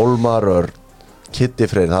Jó, Hólmar Örn, Kitty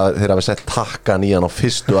Freyr, þeir hafi sett takkan í hann á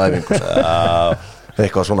fyrstu æfingu.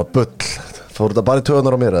 Eitthvað svona bull. Fór þetta bara í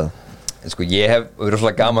töðunar á mér eða? Sko ég hef verið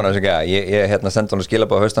svolítið gaman að segja, ég sendi hann að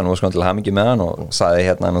skilabóð á haustan og sko til hamingju með hann og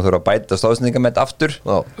sagði nú þurfa að bæta stóðsendingamett aftur.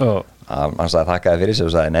 Hann sagði þakkaði fyrir sig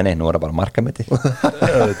og sagði nei, nú er það bara markametti.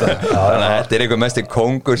 Þannig að þetta er einhver mesti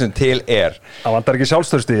kóngur sem til er. Það vantar ekki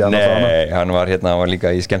sjálfstörst í hann. Nei, hann var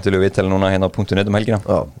líka í skemmtilegu viðtali núna hérna á .net helgina.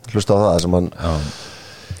 Já, hlusta á það sem hann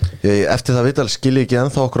eftir það viðtal skilji ekki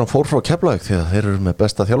ennþá okkur hann fór frá Keflavík því að þeir eru með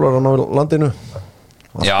besta þjálfarann á landinu.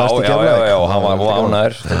 Já, hann var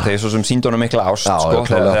ánæður þeir svo sem sýndi honum mikla ást sko,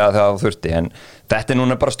 þegar það þurfti, en þetta er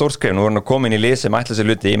núna bara stórskref, nú er hann komin í lið sem ætla sér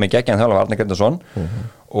hluti með geggjan þjálfara Arnar Gretnarsson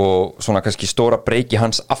og svona kannski stóra breyki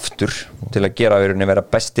hans aftur til að gera í rauninni vera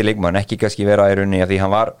besti leikmann, ekki kannski vera í rauninni að því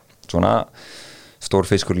hann var svona stór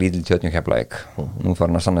fiskur lítil tjötnjum Keflavík nú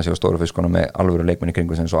fara hann að sanna sig á stóru fiskunum með alvöru leikmann í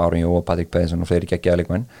kringu sem svo Aron Jó og Patrik Beðsson og fleiri geggjaða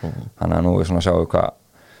leikmann, þannig að nú er svona að sjá hvað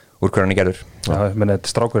úr hverju hann er gerður. Já, ég meina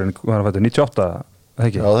þetta strákurinn, hann fættur 98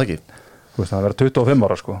 ekki? Já, það ekki. Þú veist, það verður 25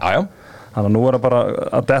 ára sko. Já. Þannig að nú er það bara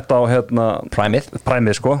að detta á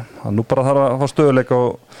Præmið sko. Þannig að nú bara þarf að fá stöðuleik og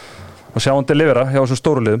sjá hann delivera hjá þessum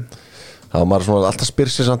stóru liðum. Já, maður svona alltaf spyr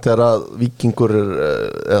sér samt þegar að Víkingur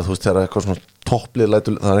eða þú veist, þegar eitthvað svona topplið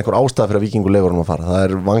það er einhver ástæða fyrir að Víkingur leifur að fara. Það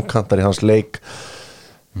er vankantar í hans leik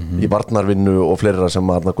í varnarvinnu og fleira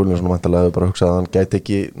sem Arnar Guðmundsson væntanlega hefur bara hugsað að hann gæti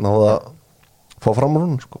ekki náða fá fram úr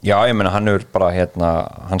hún sko. Já, ég meina hann er bara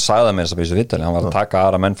hann sagði það með þess að byrja viðtali, hann var að taka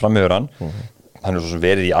aðra menn fram yfir hann hann er svo sem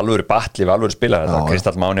verið í alvöru batli við alvöru spilar, þetta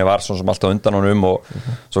Kristall Máni var svona sem alltaf undan honum og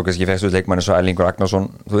svo kannski fekst við leikmann eins og Erlingur Agnarsson,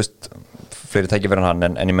 þú veist fleiri tæki fyrir hann,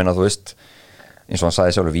 en ég meina þú veist eins og hann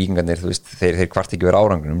sagði sjálfur víkingarnir, þú veist þeir kvart ekki verið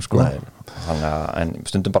árangunum sko. En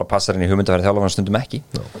stundum bara passar inn í hugmyndafæri þjálfara, stundum ekki.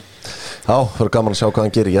 Já, það er gaman að sjá hvað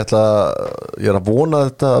hann gerir. Ég er að vona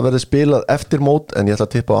þetta að verði spilað eftir mót, en ég ætla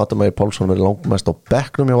að tippa á Adam Ægir Pálsson verið langmest á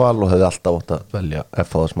bekknum hjá Val og hefði alltaf átt að velja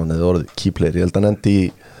F-áðarsmann eða orðið kýpleir. Ég held að hann endi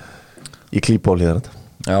í klípóli þegar þetta.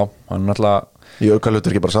 Já, hann alltaf í auka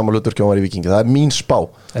hlutur, ekki bara sama hlutur, hann var í Víkingi. Það er mín spá.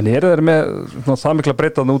 En eru þeir með það mikla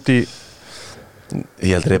breytan út í?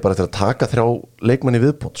 Ég heldur ég bara eftir að taka 3 leikmenn í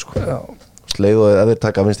viðbót sko. Sleið og ef þeir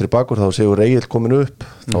taka vinstri bakur þá séu Egil komin upp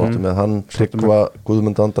þá áttu með hann, Tryggva,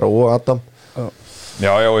 Guðmund Andra og Adam.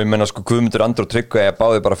 Já, ég menna sko Guðmundur Andra og Tryggva er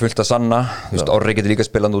báði bara fullt að sanna, þú veist, Orri getur líka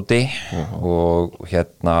spilað úti og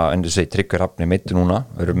en þú segir Tryggva Hrafni meittur núna,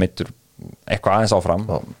 eru meittur eitthvað aðeins áfram,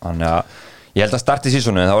 þannig að ég held að starti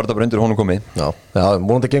sísonu, þá er þetta bara undir honum komið. Já,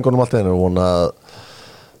 vonandi gengur allt einu og vona að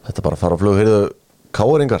þetta bara fara á flug. Heyrðu,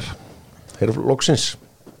 Káringar heyrðu loksins,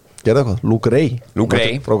 gerði eitthvað, Luke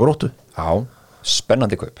Ray frá Gróttu. Já,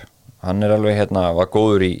 spennandi kaup. Hann er alveg var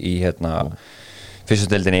góður í fyrstu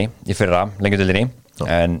deildinni í fyrra, lengjudeildinni,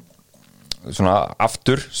 en svona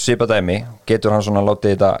aftur svipað dæmi, getur hann svona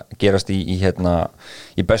látið þetta gerast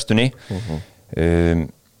í bestunni.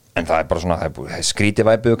 En það er bara svona, það er skrítið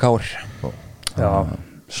væpið og Kári. Já,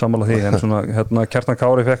 sammála því, en svona Kjartan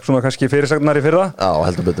Kári fekk svona kannski fyrirsagnar í fyrra. Já,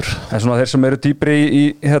 heldur betur. En svona þeir sem eru dýpri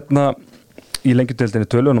í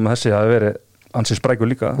lengjudeildinni tölunum þessi hafi verið ansi sprækur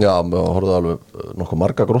líka. Já, við horfðum alveg nokkuð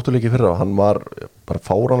marga gróttuleiki fyrir og hann var bara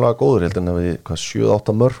fáránlega góður, held en við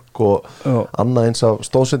 7-8 mörk og annað eins af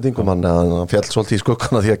stóðsendingum, hann fjall svolítið í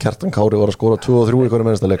skuggana því að Kjartan Kári var að skora 2 og 3 í hverju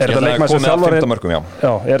mennsta leik. Er þetta leikmaður sem þjálfarinn? Mörkum, já.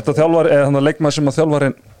 Já, er þetta þjálfari eða þannig leikmaður sem að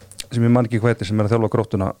þjálfarinn sem ég man ekki hvað heitir, sem að þjálfa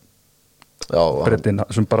Gróttuna Brettin,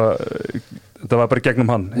 sem bara þetta var bara gegnum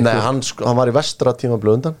hann. Nei, hann var í vestra tímabil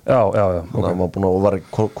undan. Já. Okay. Hann var búin að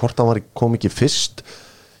hvort hann kom ekki fyrst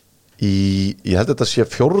ég held að þetta sé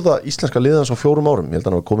 4. íslenska liðans á 4 árum, ég held að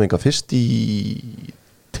hann var komið eitthvað fyrst í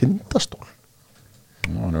Tindastól.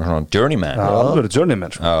 Hann er svona journeyman. Já, alveg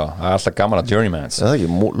journeyman sko. Já, það er alltaf gaman að journeymans. Það ekki,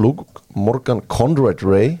 Morgan Conrad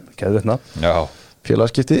Ray Geðveitna. Já.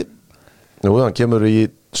 Félagaskipti. Jú, hann kemur í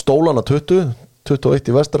stólana 21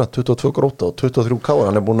 í vestra, 22 Grótta og 23 Káar,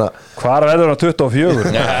 hann er búin að Hvar verður hann 24?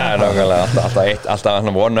 Já, nákvæmlega, alltaf hann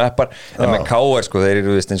one-uppar, en með Káar sko, þeir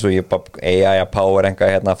eru eins og ég AI Power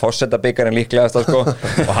enga fórsetabikkarinn líklegast sko,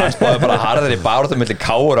 og hann spáði bara harður í bárðum milli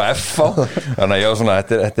Káar og FH, þannig að já, svona,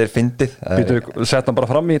 þetta er fyndið. Býtu, sett hann bara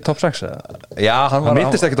fram í top 6 eða? Já, hann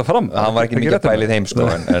minnist ekkert á fram. Hann var ekki mikið að bælið heim sko,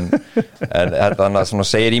 en þannig að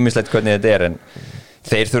segir ímislegt hvernig þetta er, en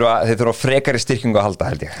þeir þurfa frekari styrkingu að halda,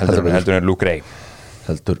 held ég, heldur en Luke Ray.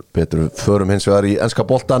 Heldur betur, förum hins vegar í enska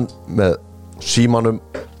boltan með Símanum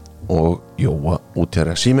og Jóa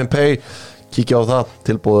Útherja. Síminn Pay, kíkja á það,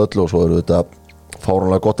 tilbúið öllu og svo eru þetta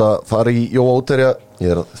fáránlega gott að fara í Jóa Útherja.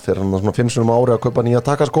 Ég fyrir hann svona 5 sinum á ári að kaupa nýja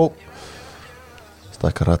takaskó.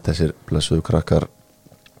 Stakkar að þessir blessuðu krakkar.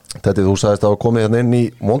 Þetta þú sagðist að hafa komið hérna inn í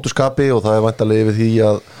vonduskapi og það er væntanlega yfir því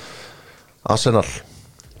að Arsenal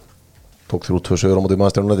tók 3-2 sigur á móti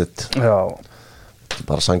Manchester United. Já.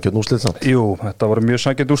 Bara sanngjarn úrslit samt. Jú, þetta voru mjög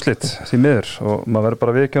sanngjarn úrslit því miður og maður verður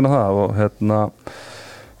bara að viðurkenna það og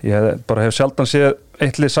ég bara hef sjaldan séð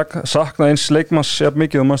eitt lið saknað eins leikmanns jafn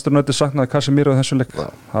mikið og Manchester United saknaði Casemiro í þessu leik.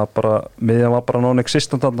 Það bara, miðjan var bara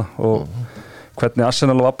non-existent þarna og hvernig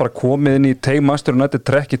Arsenal var bara komið inn í teig Manchester United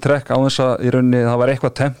trekk í trekk á þess að í rauninni það var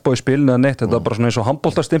eitthvað tempo í spilinu eða neitt, þetta var bara svona eins og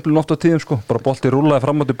handboltastimplun oft á tíðum sko, bara bolti rúllaði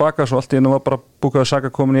fram og tilbaka svo allt í einu var bara Bukayo Saka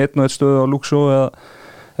komin í 1-1 stöðu á Luke Shaw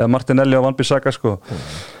eða Martinelli á Wan-Bissaka sko.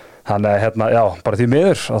 Þannig já, bara því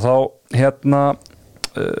miður að þá þetta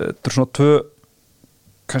er svona 2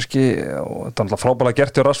 kannski, þetta er alltaf frábælega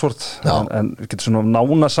gert hjá Rashford en við getum svona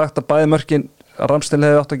nána sagt að bæði mörkin Ramsdale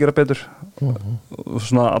hefði átt að gera betur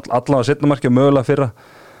svona allavega seinna marki og mögulega fyrra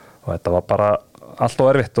og þetta var bara allt og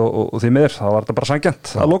erfitt og því miður, það var þetta bara sanngjarnt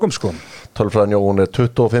að lokum sko. Tölfræðin Jón er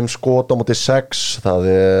 25 skot á móti 6, það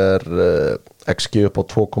er XG upp á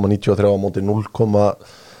 2,93 á móti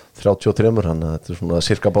 0,33, þannig að þetta er svona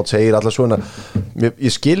cirka bát segir allar svona.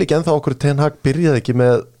 Ég skil ekki ennþá okkur Ten Hag byrjaði ekki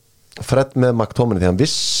með Fred með McTominay því hann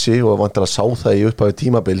vissi og vantilega sá það í upphafi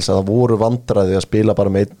tímabils að það voru vandræði að spila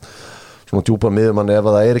bara með svona djúpan miðjumann ef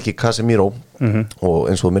það er ekki Casemiro og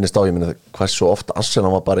eins og þú minnist á, ég minni hversu oft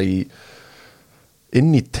Arsenal var bara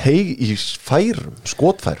inn í teig í færum,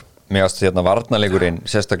 skotfærum. Mér ást varnarleikurinn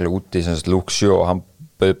sérstaklega úti sem Luke Shaw og hann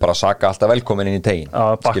bauð bara Saka alltaf velkomin inn í tegin.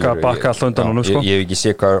 Bakka alltaf undan honum sko. Ég hef ekki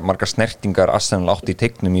séð hvað margar snertingar Arsenal átti í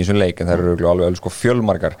teiknum í þessum leik en það eru alveg sko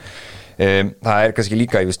fjölmargar. Það er kannski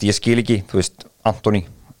líka, ég skil ekki, þú veist, Antoni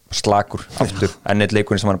slakur aftur, ennett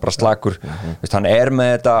leikurinn sem hann er bara slakur hann er með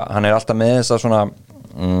þetta, hann er alltaf með þessa svona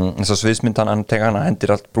þessa sviðsmynd, hann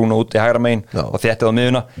hendir allt Bruno út í hægra megin og þéttið á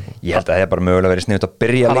miðuna. Ég held að það er bara mögulega verið sniðut að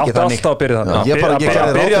byrja leikið þannig. Hann átti alltaf að byrja þannig.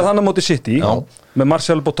 Hann byrjaði þannig á móti City með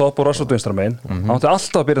Martial på topp og Rashford vinstra megin. Hann átti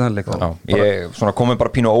alltaf að byrja þannig leik. Ég svona komið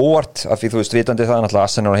bara pínu óvart af því þú veist vitandi það, náttúrulega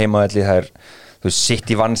Arsenal og heimavelli það er þú veist,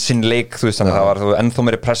 City vann sinn leik, þú veist, þannig að það var ennþá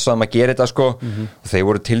meiri pressa að gera þetta sko og þeir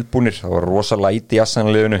voru tilbúnir, það var rosa læti í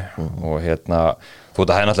Arsenal-liðinu og þú veit að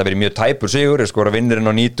það hefði náttúrulega verið mjög tæpur sigur, skora vinnirinn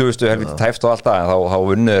á 90, helviti tæft og allt það, en þá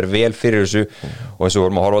vunnu þeir vel fyrir þessu og þessu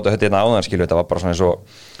vorum að horfa á þetta áðan, skilu, þetta var bara svona eins og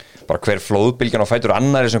bara hver flóðbylgjan á fætur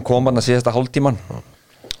annari sem kom að síðasta hálftíman,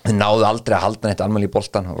 þeir náðu aldrei að halda neitt almennilega í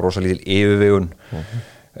boltan, rosa lítil yfirvegun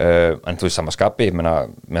en þú veist samaskapi, ég meina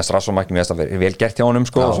með Strasson-mækni með þess að vera vel gert hjá honum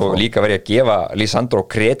sko, og svo líka verið að gefa Lisandro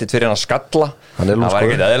kredit fyrir hann að skalla, það var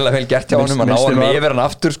ekkert eðlilega vel gert hjá honum, að ná hann yfir hann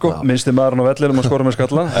aftur sko. Minnsti maðurinn á vellinum að skora með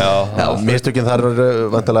skalla. Já, mistökin þar er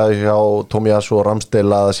vantilega hjá Tomiyasu og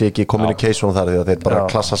Ramsdale að það sé ekki communication þar því að þeir bara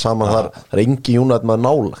klassa saman þar, það er engi United maður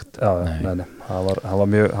nálagt. Nei, það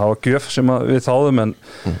var gjöf sem við þáðum en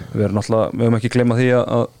við höfum ekki gleyma því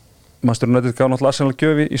að Manchester United gaf náttúrulega Arsenal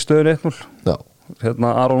gjöf í stöðunni 1-0.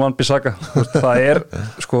 Aron Wan-Bissaka, það er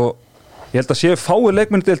sko, ég held að séu fáir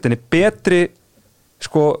leikmenn í deildinni betri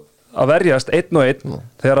sko að verjast 1-1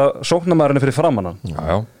 þegar að sóknarmaðurinn er fyrir framan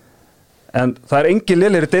hann en það engin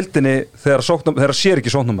lélegri í deildinni þegar sér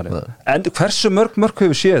ekki sóknarmanni en hversu mörg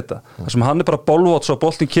hefur séð þetta þar sem hann bara bolvots og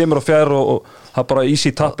boltinn kemur á fjær og það bara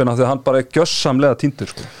easy tappina því að hann bara gjössamlega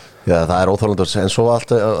týndur sko. Já, það óþolandur en svo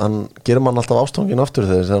hann gerir mann alltaf ástofngin aftur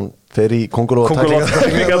þegar hann fer í konguló og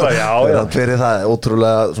teklinga hann fer í það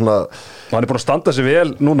ótrúlega svona og hann búin að standa sig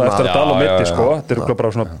vel núna eftir að dala á mitti sko. Þetta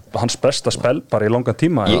bara svona hans besta spel bara í langan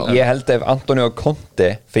tíma ég held ef Antonio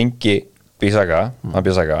Conte fengi Bissaka,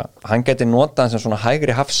 hann geti notað hann sem svona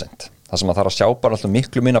hægri hafsend það sem að þarf að sjá bara alltaf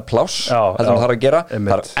miklu minna pláss heldur hann þarf að gera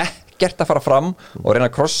það ekkert að fara fram og reyna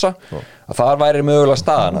að krossa að það væri mögulega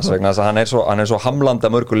staðan vegna þess að hann er svo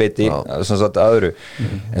hamlanda mörguleiti öðru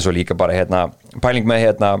en svo líka bara pæling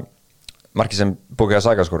með marki sem Bukayo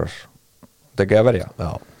Saka skorar þetta ekki að verja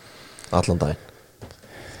allan daginn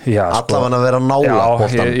allavega að vera nála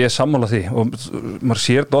boltan ég sammála því og maður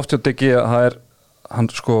sér þetta oft ekki að hann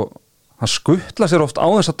skuttla sér oft á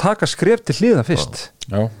þess að taka skref til hliða fyrst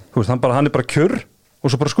hann er bara kjörr og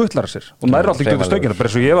svo bara skuttlar sér og nær alltaf ekki út í stöngina bara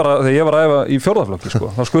eins og þegar ég var að æfa í fjórðaflokki sko,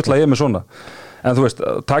 þá skuttla ég með svona en þú veist,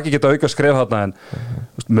 takk ekki þetta auka skref þarna en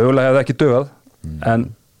mögulega hefði ekki dugað en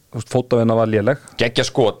fótavinna var léleg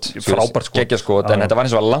frábært skot en þetta var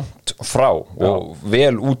eins og langt frá og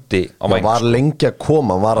vel úti á væng var lengi að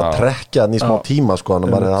koma, hann var að trekja hann í smá tíma sko,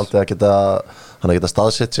 hann var alltaf að geta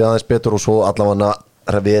staðsett sig aðeins betur og svo allavega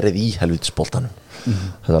verið í helvítisboltanum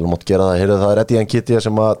það er alveg mátt gera það, það er Eddie Nketiah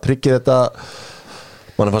sem að tryggja þetta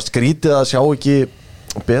mann fast skrítið að sjá ekki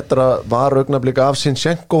betra var augnablik af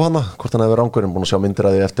Zinchenko hana, hvort hann hefur rangurinn búin að sjá myndir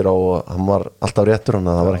að því eftir á og hann var alltaf réttur hann,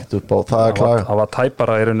 það var ekkert upp á það að klaga það var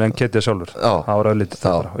tæpara í rauninni Nketiah sjálfur það var auðvitað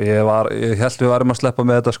tæpara og ég held við varum að sleppa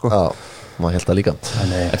með þetta sko maður held það líka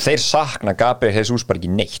en þeir sakna Gabriel Jesus bara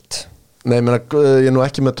ekki neitt nei, ég er nú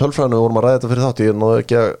ekki með tölfræðinu, við vorum að ræða þetta fyrir þátt ég er nú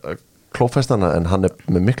ekki að klófestana en hann er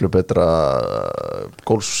með miklu betra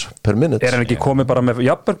goals per minute hann ekki komið bara með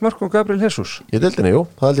jafnbergmörk og Gabriel Jesus í deildinni, jú,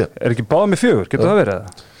 það held ég ekki báða með 4, getur það verið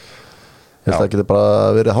það? Ég held að það getur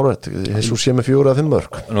bara verið hárvært Jesus sé með 4 eða 5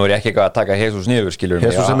 mörk nú er ég ekki eitthvað að taka Jesus niður skilur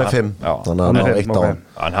Jesus er með 5 þannig að hann á 1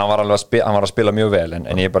 á hann var að spila mjög vel en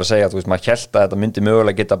ég er bara að segja að þú veist maður held að þetta myndi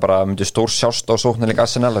mögulega myndi stór sjást á sóknarleik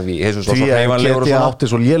Arsenal því Jesus var svo hreyfanlegur og svona átti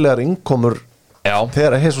svo lélegar innkomur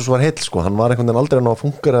þegar Jesus var heill sko, hann var einhvern veginn aldrei að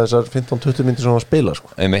fungera þessar 15-20 myndir sem hann var að spila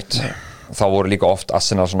sko. Þá voru líka oft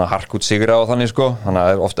Arsenal svona harkút sigra og þannig sko, hann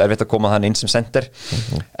er oft erfitt að koma þannig inn sem center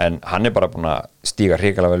en hann er bara búin að stíga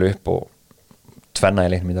hrikalega vel upp og tvenna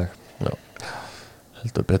í leiknum í dag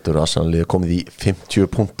heldur betur Arsenal komið í 50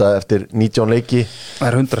 punta eftir 19 leiki það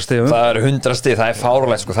er 100 stig það er 100 stig, það er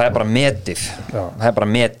fárlegt sko, það er bara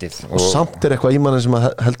metið og samt er eitthvað í manni sem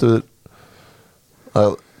heldur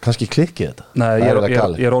að kannski klikki þetta nei,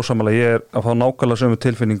 ég er ósammála, ég er að fá nákvæmlega sömu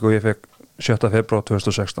tilfinningu og ég fekk 7. febrúar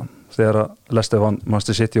 2016 þegar Leicester vann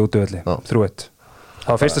Manchester City útivelli 3-1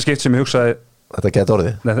 það var fyrsta skipt sem ég hugsaði þetta geti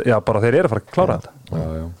orðið já, bara þeir eru að fara að klára þetta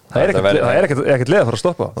það er ekkert leið að fara að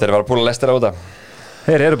stoppa þeir var að púla Leicester á þetta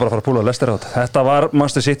þeir eru bara að fara að púla Leicester á þetta var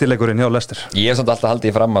Manchester City leikurinn hjá Leicester ég hef samt alltaf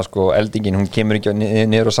haldið fram að sko eldingin hún kemur ekki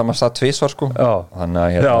niður á sama stað tvisvar sko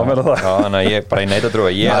þannig að ég bara í neita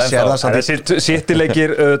trúa þessi City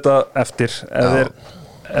leikir auðvitað eftir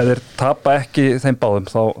ef þeir tapa ekki þeim báðum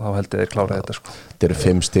þá held ég þeir klára þetta sko þetta eru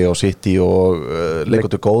 5 stig á City og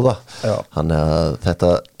leikundu góða þannig að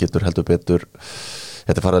þetta getur heldur betur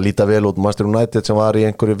þetta fara að líta vel út Manchester United sem var í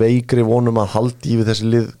einhverju veikri vonum að haldi við þessi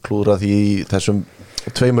lið klúðra því þessum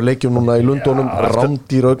 2 leikjum núna í Lundunum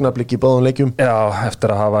rándýr augnablik í báðum leikjum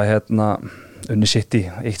eftir að hafa unni City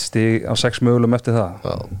 1 stig á 6 mögulegum eftir það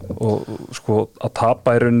og sko að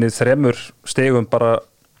tapa í rauninni 3 stigum bara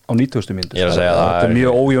á 90. mínútu þetta er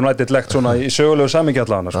mjög ó-United-legt svona í sögulegu samhengi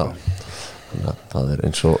allavega sko. það er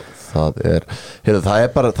eins og það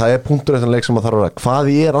er punktur eftir leik sem að þarf að ræða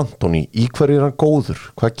hvað er Antoni, í hverju er hann góður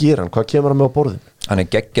hvað ger hann, hvað kemur hann með á borðin hann er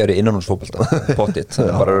geggjari innanhúsfótbolta pottitt,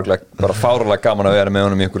 bara fárlega gaman að vera með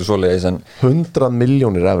honum í einhverju svoleiðis 100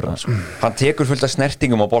 milljónir evra hann tekur fullt af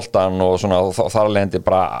snertingum á boltan og svona þar alveg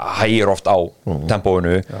bara hægir oft á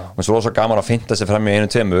tempóinu og svo er það gaman að finta sig fram í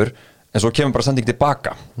 1-2 en svo kemur bara sending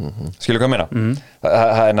tilbaka skilur hvað ég meina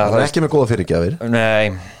hann er ekki með góða fyrirgjafir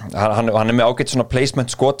nei, hann er með ágætt svona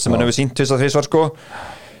placement skot sem hann hefur sínt 2-3 sko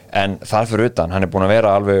en þar fyrir utan, hann er búin að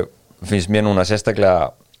vera alveg finnst mér núna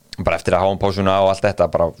sérstaklega bara eftir að hafa pásuna og allt þetta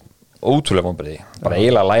bara ótrúlega vonbrigði, bara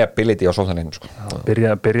eiginlega liability á sóknarleiknum sko.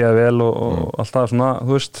 Byrjaði vel og allt það svona,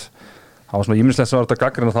 þú veist það var svona ímislegt sem var þetta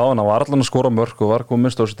gaggrinn þá en hann var allan að skora mörk og var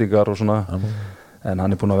komið stórsendingar og svona en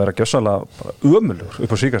hann búin að vera gjössalega ömurlegur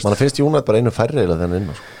upp á síkast. Man finnst United bara einu færri eða þennan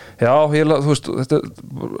inn sko. Já, þú veist, þetta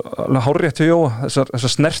er hárrétt hjá Jóa,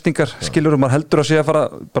 þessar snertingar skilur maður heldur að sé að fara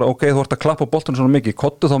bara ok, þú ert að klappa boltan svona mikið,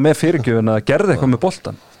 kottu þá með fyrirgjöfin að gerði eitthvað með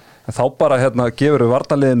boltan en þá bara gefur við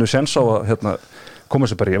varnarliðinu séns á að koma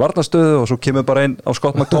sér bara í varnarstöðu og svo kemur bara einn á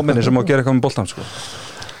Scott McTominay sem á að gera eitthvað með boltan sko.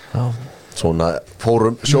 Já, svona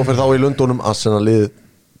fórum sjóferð þá í Lundunum Arsenal lið,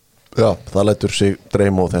 já, það lætur sig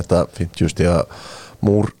dreyma og þetta 50 stiga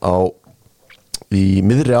múr í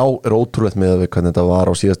miðri á ótrúlegt með að við hvernig þetta var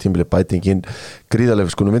á síðast tímabili bætingin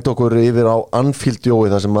gríðarlega, skulum vinda okkur yfir á Anfield Jói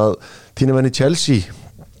þar sem að þínum enn í Chelsea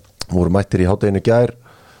voru mættir í hádeginu gær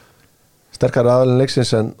sterkari aðalinn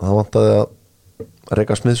leiksins en það vantaði að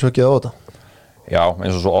reka smiðsökið á þetta. Já,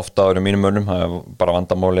 eins og svo ofta áður mínum mönnum, bara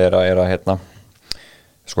vandamáli er að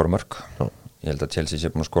skora mörg. Já. Ég held að Chelsea sé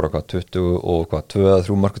búin að skora 20 og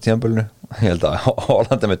 2-3 mörg á tímabilinu. Ég held að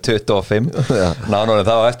Holland með 25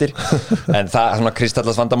 nánónið það á eftir en það er svona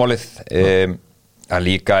kristallast vandamálið að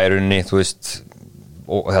líka er unni þú veist,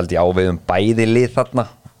 og það held ég ávegum bæði lið þarna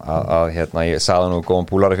að ég sagði nú góðan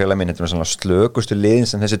púlarafélag minn, þetta er svona slökustu liðin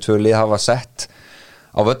sem þessi tvö lið hafa sett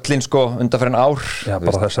á völlin sko undanfærin ár. Já,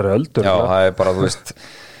 bara þessari öldur. Já, það er bara, þú veist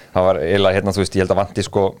það var eiginlega, þú veist, ég held að vanti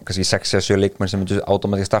sko kannski 6-7 leikmenn sem myndu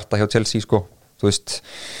automatík starta hjá Chelsea sko, þú veist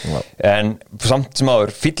en samt sem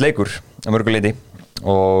áður, fýll leikur að mörgu leiti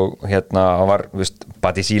og það var, þú veist,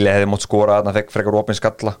 Batisile hefði mótt skora þarna, fekk frekar opin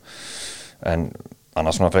skalla en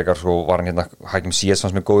annars svona frekar svo var hann Hakim Ziyech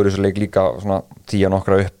fannst með góður í þessu leik líka svona 10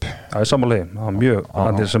 nokkra upp. Það er sammála það var mjög,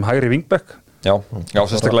 hann er sem hægri wingback. Já,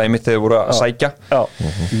 sérstaklega í mitt þegar voru að sækja. Já,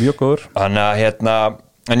 mjög góður. Þannig að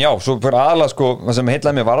en já, svo fyrir aðalega sko það sem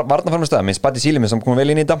heitlaði mig varnarfarmastæða minn Batisile minn sem kom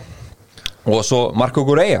vel inn í þetta og svo Marco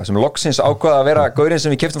Gurrea sem loksins ákvaða að vera gaurinn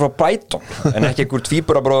sem við keyptum frá Brighton en ekki einhver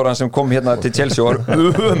tvíburabróður sem kom til Chelsea og var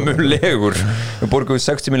ömurlegur við borgum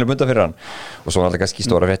 60 miljónir punda fyrir hann og svo var alltaf kannski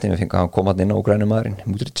stóra fréttin við fengið að hann kom hann inn á grænum maðurinn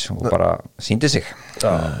Mudryk og bara síndi sig.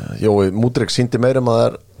 Jói, Mudryk síndi meira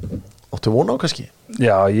maður áttu vona á kannski?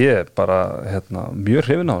 Já, ég bara mjög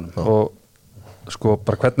hrifinn á hann og sko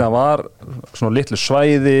bara hvernig það var svona litlu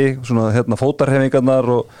svæði, svona fótarhefingarnar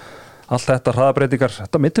og allt þetta hraðabreytingar,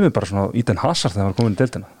 þetta myndi mig bara svona Eden Hazard þegar hann kom inn í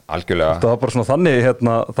deildina. Algjörlega. Það var bara svona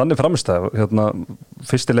þannig framistæð,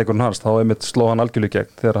 fyrsti leikurinn hans, þá einmitt sló hann algjörlega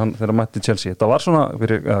gegn þegar hann mætti Chelsea. Þetta var svona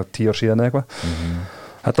fyrir 10 ár síðan eða eitthvað.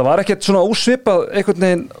 Þetta var ekkert svona ósvipað einhvern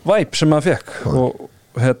veginn væp sem hann fekk og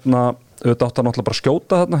auðvitað átti hann náttúrulega bara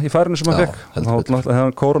skjóta þarna í færinu sem hann fekk. Þá hefði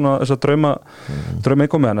hann kóruna þess að drauma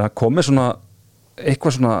einkomið, en það komið svona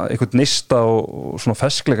eitthvað nista og svona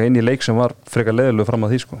feskleika inn í leik sem var frekar leiðilegu fram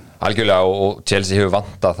að því sko. Algjörlega og Chelsea hefur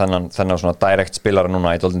vantað þennan svona direkt spilara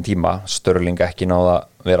núna í dálítinn tíma, Sterling ekki náða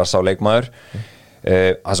að vera sá leikmaður.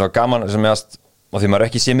 Það sem var gaman sem ég og því maður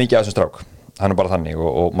ekki sé mikið af þessum strák, hann bara þannig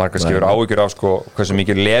og margar skifur áhyggjur á sko hversu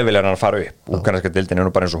mikið level hann að fara upp, úkrainska deildin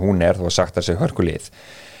er bara eins og hún er, þú var sagt að þessi hörkulið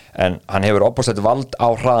en hann hefur opposite vald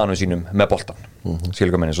á hraðanum sínum með boltan,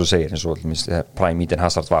 skilur eins og segir eins og Prime Eden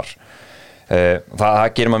Hazard var. Það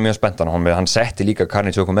gerir maður mjög spenntan hann setti líka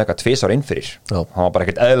Carney Chukwuemeka 2 ár inn fyrir hann var bara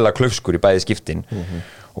ekkert eðlilega klaufskur í bæði skiptin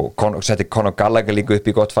og setti Conor Gallagher líka upp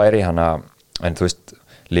í gott færi en þú veist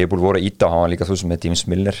Liverpool voru íta og hann var líka þú sem með James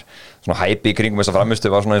Milner svona hæpi í kringum þess að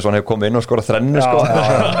framistu var svona eins og hann hefur komið inn og skorað þrennu sko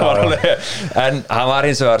en hann var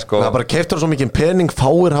hins vegar sko það bara keyptur svo mikið pening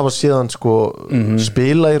fáir hafa síðan sko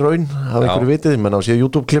spila í raun hafa einhverju vitið, menn á síðan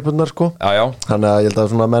YouTube-klippunar sko þannig að ég held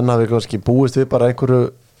að svona menn hafi kannski búist við bara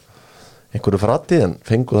einhverju fratti en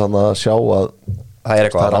fengu þannig að sjá að það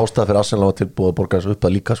er ástæða fyrir Arsenal að tilbúið að borga þessu upp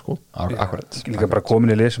að líka sko. Akkurat. Líka bara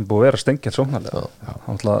komin í lið sem búið að vera stengjað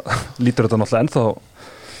sóknarlega. Lítur þetta náttúrulega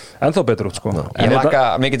ennþá betur út sko. Ég laka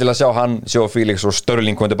mikið til að sjá hann, sjá Felix og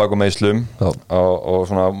Sterling komið tilbaka með slum og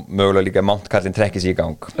svona mögulega líka Mount Carlin trekkið sig í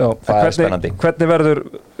gang. Það er spennandi. Hvernig verður,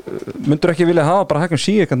 myndur ekki vilja hafa bara Hakim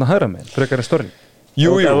Ziyech hægra megin, frekar en Sterling?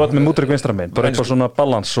 Jú. Það var með Mudryk vinstra megin, bara eitthvað svona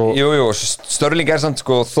balans og... Jú, Sterling samt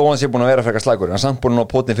sko, þó hann sé búin að vera frekar slagur, hann samt búin að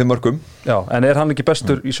potni 5 mörgum. Já, en er hann ekki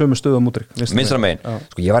bestur í sömu stöðu á Mudryk? Vinstra megin.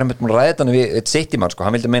 Sko, ég var einmitt búin að ræða þetta við eitt City-mann, sko,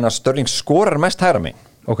 hann vildi meina að Sterling skorar mest hægra megin.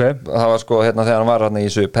 Okay. Það var sko, þegar hann var í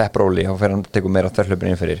þessu pep-róli, þá fer hann tekur meira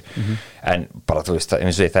þverflöpin inn fyrir. En bara, þú veist,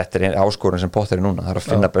 þetta er áskorun sem Potter er núna, það er að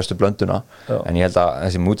finna bestu blönduna. En ég held að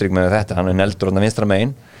þessi Mudryk með þetta, hann neldur hann vinstra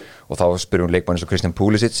megin og þá spyrjum leikmann eins og Christian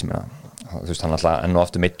Pulisic, þú veist, hann alltaf enn og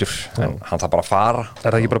aftur meiddur en hann þarf bara að fara. Er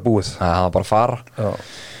það ekki bara búið? Hann þarf bara að fara.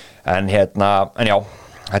 En já,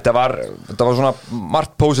 þetta var svona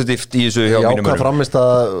margt positíft í þessu hjá mínum. Jákvæð framist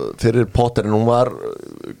að fyrir Potter en hún var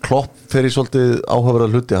Klopp fyrir svolítið áhugaverða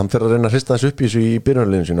hluti, hann fyrir að reyna að hrista þessu upp í þessu í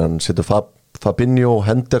byrjunarliðinu sínu, hann setur Fabinho,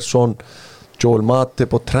 Henderson, Joel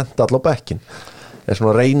Matip og Trent all á bekkinn.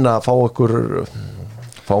 svona að reyna að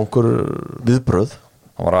fá einhver viðbröð.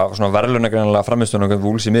 Hann var að svona verðluna greinilega framistöðun okkur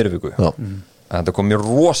Wolves í miðurviku. Þetta kom mér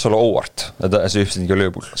rosalega óvart, þessi uppstilling á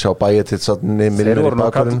Liverpool. Sjá bæið til sann Þeir voru nú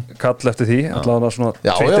kall eftir því, allavega svona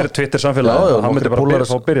Twitter samfélag, hann myndi bara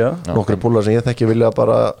fá að byrja. Nokkri púlar sem ég þekki vilja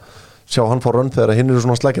bara sjá hann fá rönn þegar hinn eru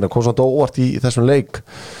svona slækina, kom svona óvart í þessum leik.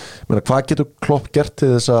 Meina, hvað getur Klopp gert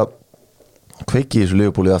til þess að kveiki í þessu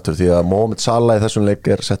Liverpoolið aftur, því að Mohamed Salah í þessum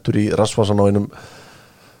leik settur í rasvasan á einum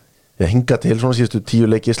hinga til svona síðustu 10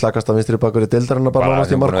 leiki slakast að vinstri bakur í deildarinnar bara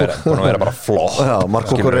nánast í Marko. Búin að vera bara flott. Já,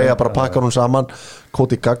 Marko Correa bara pakka hún saman,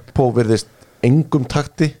 Cody Gakpo virðist engum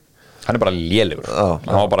takti. Hann bara lélugur.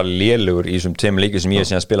 Hann var bara lélugur í þessum 2 leiki sem ég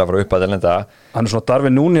sé að spila frá upp að delenda. Hann svona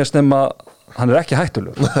Darwin Núñez nema hann ekki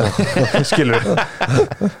hættulegur skilur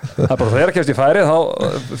það bara þegar kemst í færi þá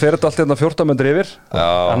fer þetta allt hérna 14 meter yfir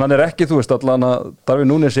en hann ekki, þú veist, allan að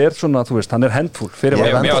Darwin Núñez svona, þú veist, hann handfull fyrir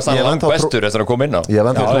mér var það langt bestur eftir að koma inn á ég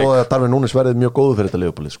veit að Darwin Núñez verið mjög góður fyrir þetta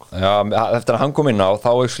Liverpool sko. Já, eftir að hann kom inn á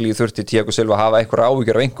þá þurfti Thiago Silva að hafa eitthvað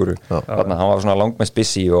áhyggjur af einhverju þannig að hann var svona langmest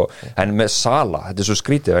busy en með Salah, þetta svo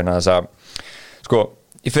skrítið vegna þess að sko,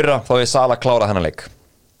 í fyrra þá Salah klárað hennar leik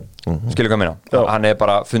skilur hvað minna, hann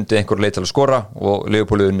bara fundið einhver leið til að skora og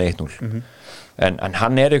Liverpool 1-0 en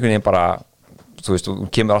hann einhvern veginn bara þú veist, hún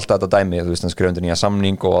kemur alltaf þetta dæmi þú veist, hann skrifa undir nýja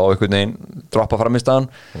samning og á einhvern veginn droppa fram í staðan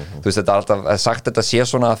þú veist, þetta er alltaf sagt þetta sé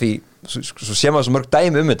svona að því svo sé maður svo mörg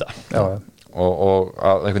dæmi þetta og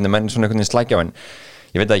að einhvern veginn slækja en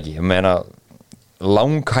ég veit ekki, ég meina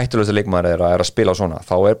langhættulegasti leikmaður er að spila svona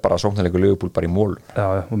þá bara sóknarleikur Liverpool bara í mól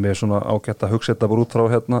og mér svona ágætt að hugsa þetta bara út frá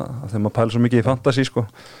hérna þegar maður pælir svo mikið í fantasy sko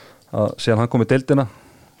að síðan hann kom í deildina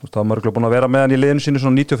þá var maður búin að vera með hann í liðinu sínu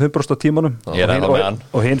svona 95% af tímanum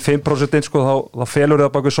og hinn 5% sko þá felur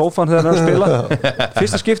það bak við sófan þegar hann spila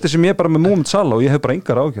fyrsta skipti sem ég bara með Mohamed Salah og ég hef bara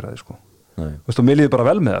engar ágjörði sko og mér líður bara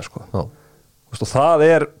vel með það sko og það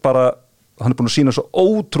bara hann búin að sína svo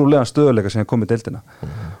ótrúlega stöðuleika sem hann kom í deildina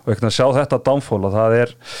og ekki að sjá þetta downfall og það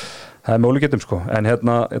er með ólíkindum sko en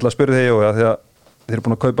hérna, ég ætla að spyrja þig Jói því að þeir eru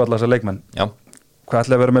búin að kaupa alla þessa leikmenn hvað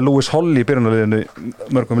ætlaði að vera með Lewis Hall í byrjunarliðinu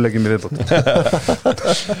mörgum leikjum í viðbót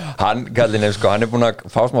hann kallinn sko, hann búin að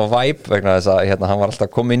fá smá væp vegna þess að hérna, hann var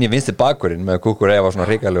alltaf komið inn í vinstri bakkurinn með Kukureya var svona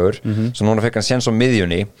hrikalegur svo núna fekk hann séns á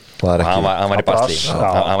miðjunni og hann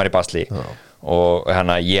var í basli og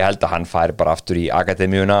ég held að hann færi bara aftur í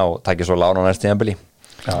akademíuna og takki svo lán á næstu tímabili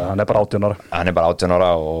hann bara 18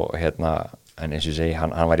 ára og hérna en eins og ég segi,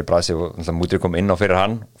 hann var í brasi og mútið kom inn á fyrir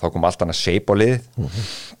hann þá kom allt hann að shape á liðið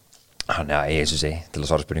hann, eins og segi, til að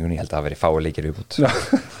svara spurningunni ég held að það veri fáið leikir uppbútt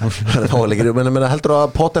heldur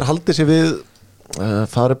að Potter haldi sér við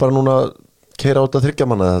fari bara núna keira át að 3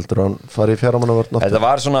 manna heldur að hann fari í 4 manna vörn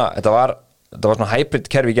þetta var svona hybrid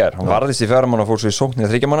kerfi í gær hann varðist í 4 manna og fór svo í sókn í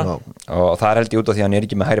 3 manna og það held ég út af því að hann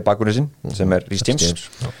ekki með hægri bakgrunni sinn sem Reece James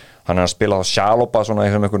hann að spila á sjálópa svona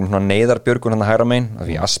einhvern neyðarbjörgun hann að hægra megin af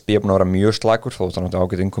því Aspi búin að vera mjög slagur þó þannig að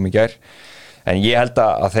ágætt innkom í gær en ég held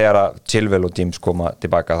að þegar Chilwell og James koma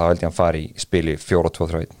tilbaka þá held ég að hann fari í spili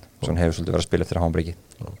 4-2-3 svo hann hefur svolítið verið að spila eftir að handbreki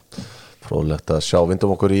Fróðlegt að sjá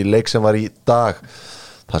vindum okkur í leik sem var í dag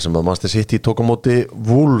þar sem að Manchester City tók á móti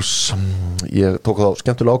Wolves ég tók þá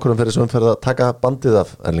skemmtulega ákvörðum fyrir þessu umferð að taka bandið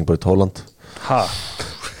af Erling Braut Haaland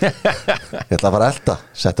ég ætla að fara að elda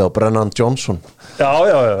setti á Brennan Johnson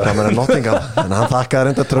það með Nottingham en hann þakkaði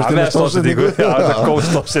reynda tröstin með stóðsetningu góð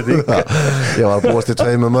stóðsetning ég var að búast í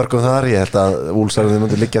 2 mörgum þar ég held að Wolfsarðin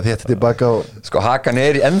myndi liggja þetta tilbaka sko hakan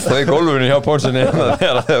ennþá í gólfinu hjá Pónsunni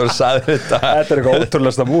þegar þeir voru sagði þetta er eitthvað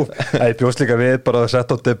ótrúlegasta múf ég bjóst líka við bara að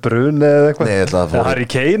setja á De Bruyne eða eitthvað Harry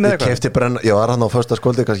Kane eða eitthvað ég var hann á första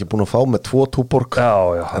skóldi kannski búin að fá með 2 túborg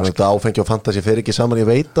en þetta áfengi og fantasy fer ekki saman ég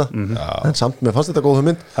veita en samt mér fannst þetta góð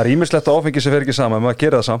hugmynd það ímislegt að áfengi sem fer ekki saman en maður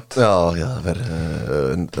gerir það samt það verður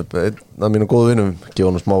einn af mínum góðu vinum gefa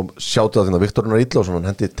hann smá sjátu að því að Viktor Rúnar Illugason hann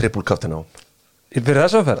hendi trippulkaftin á fyrir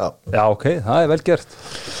þessa umferð? Já, ok, það er vel gert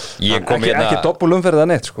ekki doppulumferð eða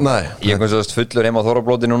neitt sko. ég kom svo fullur heim á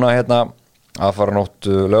Þorrablóti núna að fara nótt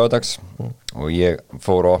laugardags og ég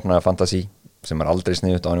fór og opnaði fantasy sem aldrei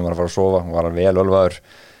sniðut á hann var að fara að sofa hann var vel ölvaður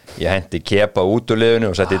ég hendi Kepa út úr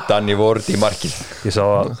liðinu og setti Danny Ward í markið ég sá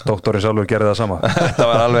að doktorinn sjálfur gerði það sama þetta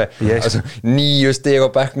var alveg 9 stig á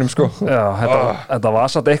bekknum sko þetta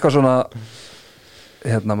var satt eitthvað svona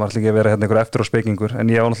maður ætla ekki að vera einhver eftir á spekingur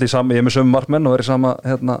en ég var náttúrulega ég er með sömu markmenn og er í sama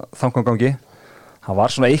þangangangi það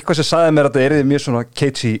var svona eitthvað sem sagði mér að þetta er mjög svona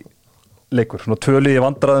catchy leikur svona tölu í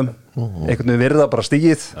vandræðum einhvern veginn virða bara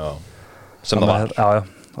stigið sem það var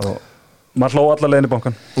og maður hló alla leiðin í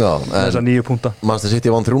bankan þessar 9 púnta Manchester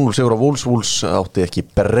City vann 3-0 sigur á Wolves átti ekki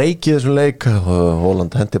breyk í þessum leik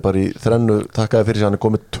Haaland hendi bara í þrennu takkaði fyrir sig hann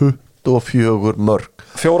komið 24 mörg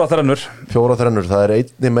 4 þrennur það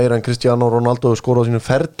einni meira en Cristiano Ronaldo skorað á sínu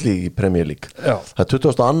ferli í Premier League Já. það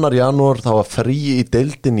 22. janúar það var frí í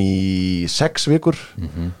deildin í 6 vikur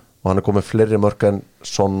og hann komið fleiri mörg en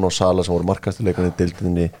Son og Salah sem voru markastileikarnir í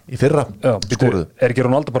deildinni í fyrra skoruðu. Ekki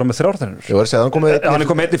Ronaldo bara með 3 þrennur? Ég var að segja hann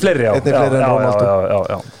komið einni fleiri en Ronaldo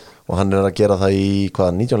já. og hann að gera það í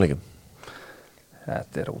 19 leikjum.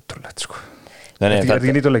 Þetta ótrúlegt sko. Nei, þetta er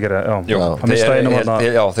ekki 19 leikir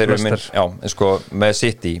þeir eru minn sko, með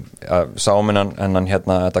City sáum hennan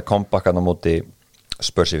hérna þetta comeback á móti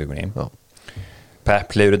Spurs í vikunni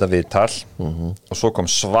Pep hleyfur þetta viðtal og svo kom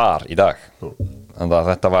svar í dag þannig að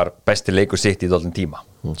þetta var besti leikur City í dálítinn tíma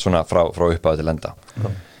svona frá upphafi til enda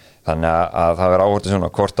þannig að það verður áhugavert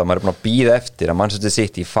svona hvort að maður er búin að bíða eftir að Manchester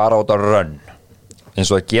City fara út á run eins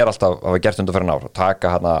og það gera alltaf að hafa gert undanfarinn ár og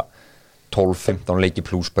taka hana 12-15 leiki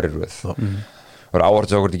pluss bara í röð það verður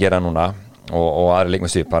áhugavert að gera núna og aðri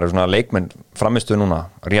leikmenn svip það eru svona leikmenn framistuð núna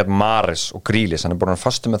Riyad Mahrez og Grealish hann er búin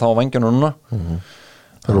fastu með þá á vængjunum núna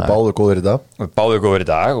Það eru báðu góðir í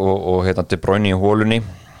dag og hérna De Bruyne í hólunni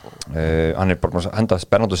hann er bara að henda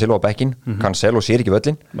Bernardo Silva á bekkinn Cancelo sér ekki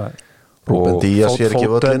völlin Ruben Díaz sér ekki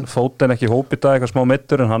völlin Foden ekki hóp í dag, eitthvað smá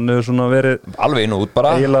meittur en hann hefur svona verið alveg inn og út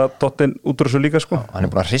bara eiginlega dottinn út úr þessu líka sko hann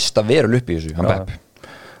er búin að hrista verul upp í þessu, hann Pep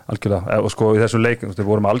algjörlega, og sko í þessu leik þeir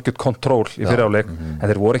voru með algjört kontról í fyriráleik en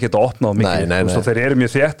þeir voru ekki að opna á mikið þeir eru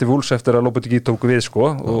mjög þétt í Wolves eftir að Lopetegui tóku við sko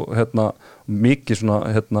og hérna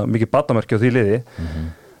mikið batamerki á því liði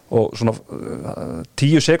og svona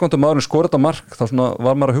 10 sekúndum áður en skorið þetta mark þá svona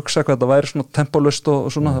var maður að hugsa hvað þetta væri svona tempólust og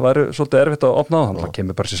svona það væri svolítið erfitt að opna þannig að það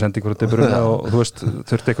kemur bara sér sendingur út í brunni og þú veist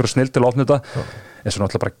þurfti einhverju snill til að opna þetta en svo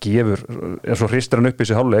náttúrulega bara gefur en svo hristir hann upp í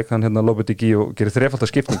þessi hálfleik hann hérna Lopetegui og gerir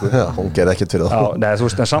 3-falda skiptingu hún gerði ekkert fyrir það nei þú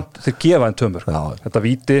veist en samt þeir gefa einn tömur þetta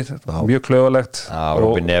víti mjög klögulegt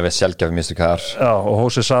Robin Neves sjálfgjafi mistökar og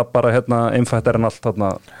Jose Sa bara hérna einfættar en allt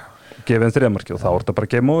þarna gefið en 3 marki og þá er þetta bara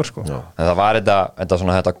game over sko. En það var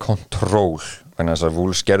þetta kontról þannig að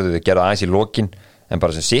Wolves gerðu aðeins í lokin en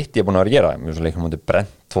bara sem City er búin að vera að gera mjög svo leiknum mútið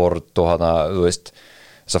Brentford og hana, þú veist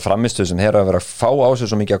þessar framistuð sem þeir að vera að fá á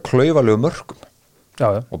sig svo mikið að klaufalegu mörgum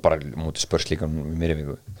og bara mútið Spurs líka mér í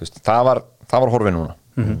viku það var horfið núna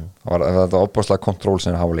það var opbáslega kontról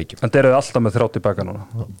sem hafa leikið en þeir eru alltaf með 30 baka núna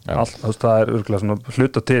það er örgulega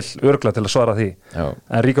hluta til örgulega til að svara því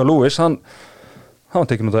en Rico Lewis hann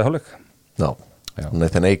tekið nú það í hálfleik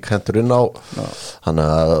Nathan Ake hendur inn á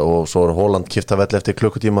og svo er Haaland kipta vell eftir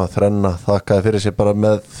klukkutíma þrenna þakkaði fyrir sig bara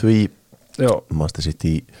með því Manchester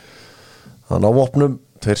City hann á vopnum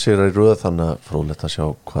 2 sigrar í röð þannig að fróðlegt að sjá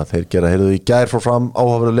hvað þeir gera heyrðu í gær frá fram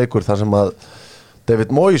áhugaverður leikur þar sem að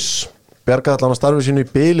David Moyes bjargaði allan að starfi sínu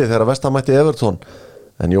í bili þegar West Ham mætti Everton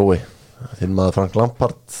en jói, þinn maður Frank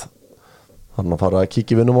Lampard hann að fara að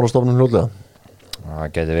kíkja í vinnumálastofnun hljóðlega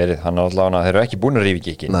það geti verið, hann er alltaf þeir eru ekki búin að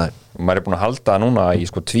rífi ekki og maður er búin að halda núna í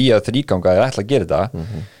sko 2-3 ganga að ætla að gera þetta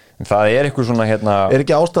en það er eitthvað svona hérna er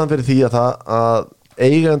ekki ástæðan fyrir því að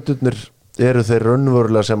eigendurnir eru þeir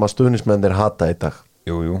raunverulega sem að stuðnismennir hata í dag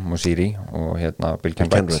Jú, Mosiri og hérna Bill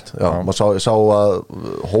Kenwright maður sá að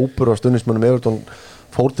hópur af stuðnismennum Everton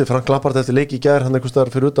fór til Frank Lampard eftir leik í gær hann einhvers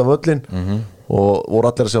staðar fyrir utan völlin og voru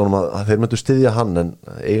allir að segja honum að þeir myndu styðja hann en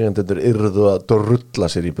eigendurnir yrðu að drulla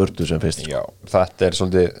sér í burtu sem fyrst Já, þetta er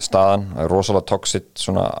svolítið staðan rosalega toxic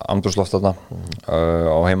svona andrúrsloft þarna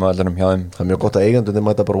á heimavellinum hjá þeim það er mjög gott að eigendurnir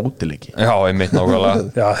mæta bara útileiki Já, einmitt nákvæmlega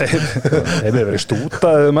Já, þeir verið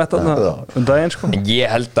stútaðið með þetta daginn sko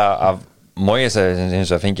Ég held að Moyes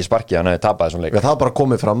eins og fengi sparkið hann hefði tapað þessum leik það bara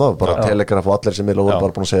komið fram af bara Telegraph og allir sem vilja voru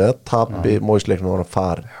bara búin að segja tapi Moyes leiknum var að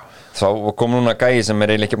fara þá kom núna gæi sem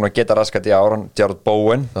er eiginlega ekki búin að geta raskat í áran Jared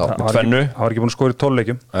Bowen með tvennu hann var ekki búin að skora í 12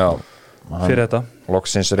 leikjum fyrir þetta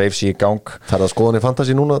loksins reif sig í gang Það er að skoðan í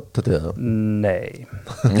fantasy núna Nei,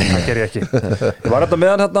 það ger ég ekki Ég var þetta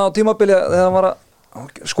með hann hérna á tímabili þegar hann var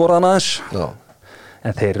að skora hann aðeins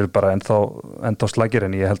en þeir eru bara ennþá slagir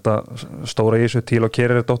en ég held að stóra í þessu til og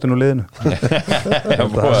kerir dóttinu liðinu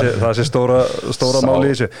það sé stóra máli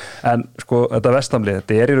í þessu en sko þetta vestamlið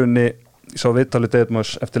þetta er í rauninni sá viðtalið David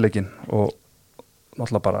Moyes eftir leikinn og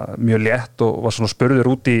náttúrulega bara mjög létt og var svona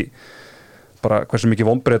spurður út í bara hversu mikið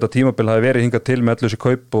vonbrigði þetta tímabil hafi verið hingað til með allir þessi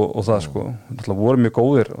kaup og það sko náttúrulega voru mjög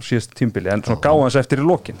góðir á síðasta tímabili en svona gáði hans eftir í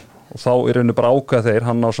lokin og þá er rauninni bara ákveða þeir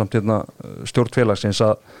hann ásamt hérna stjórn félagsins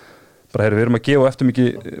að bara við erum að gefa eftir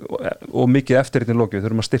mikið eftir í lokið, við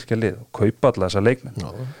þurfum að styrkja lið og kaupa alla þessa leikmenn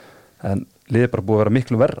en liðið er bara búið að vera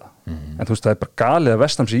miklu verra en þú veist það er bara galið að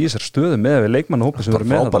West Ham sé í þessar stöðu með við leikmannahópin sem við erum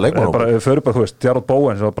með við förum bara, þú veist, Jared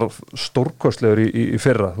Bowen sem var bara stórkostlegur í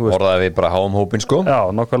fyrra Orðaði við bara háum hópin sko Já,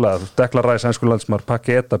 nákvæmlega, Declan Rice, enskur landsmaður,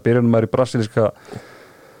 Paqueta, byrjunum maður í brasilíska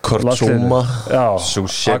Kurt Zuma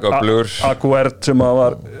Susek og Blur Aguert sem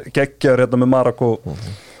var geggjar hérna með Marokko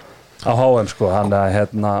á HM sko, hann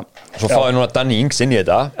svo fáið núna Danny Ings inn í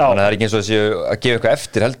þetta þannig að það er ekki eins og þessi að gefa eitthvað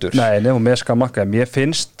eftir heldur Nei, nefnum með Skamaka mér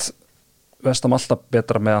finnst Vestam alltaf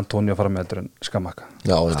betra með Antonio fara með en Skamaka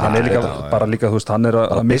hann líka, bara líka, þú veist, hann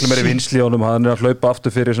að miklu meiri vinsli á honum, hann að hlaupa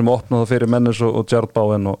aftur fyrir sem opnaði fyrir Mennes og Jared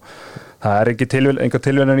Bowen og það enga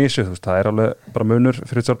tilvíðan í þessu, þú veist, það alveg bara munur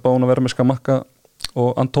fyrir Jared Bowen að vera með Skamaka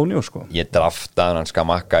og Antonio sko Ég draftaði hann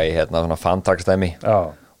Skamaka í svona fantakstæmi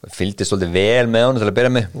fylgdi svolítið vel með hann til að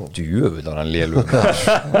byrja með djöfull var hann lélug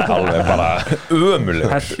alveg bara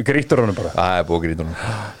ömulegur grítur honum bara það búið grítur honum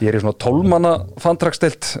Ég í svona 12 manna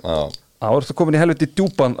fantakstilt þá ertu komin í helviti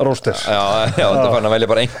djúpan róster þetta fann að velja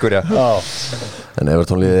bara einhverja En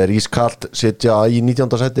Everton liðið ískalt sitja í 19.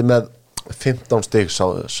 sæti með 15 stig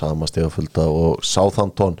sama stigafulda og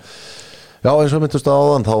Southampton Já, eins og myndust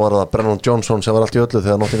áðan, þá var það Brennan Johnson sem var allt í öllu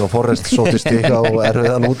þegar Nottingham Forest sótti stig á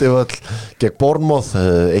erfiðan útivöll gegn Bournemouth,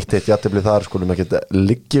 1-1 jafntefli þar, skulum ekki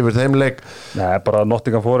liggi yfir þeim leik. Nei, bara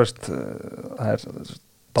Nottingham Forest, það er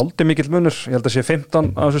dálítið mikill munur, ég held að sé 15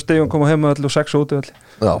 á þessu stigum koma heima og 6 á útivölli.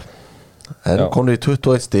 Já, en konur í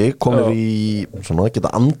 21 stig, konur í svona geta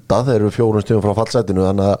andað, þeir eru 4 stigum frá fallsætinu,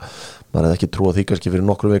 þannig að maður hefði ekki trúið því kannski fyrir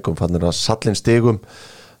nokkru vikum, fannir að sallin stigum.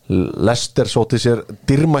 Leicester sótti sér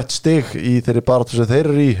dýrmætt stig í þeirri baráttu sem þeir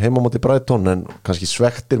eru í heima á móti Brighton en kannski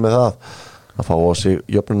svektir með það að fá á sig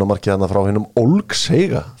jöfnunamarkið þarna frá hinnum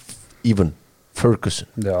Olgsheiga Ivan Ferguson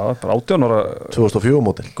Já, bara 18 ára 2004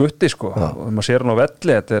 mótil gutti sko og maður sér hann á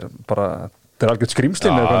velli þetta er algjört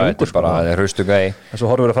skrýmsli með þetta er bara, það er haustu gæi en svo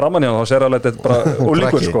horfum við framan í hann og þá sér alveg þetta er bara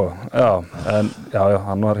ólíkur sko já,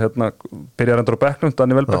 hann var byrjar endur á bekknum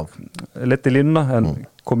Danny Welbeck leti línuna en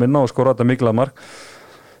kom inn á og skora þetta mikla mark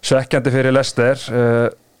svekkjandi fyrir Leicester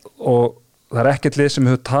og það er ekkert lið sem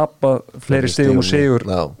hefur tapað fleiri stigum og sigur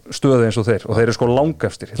stöðu eins og þeir eru sko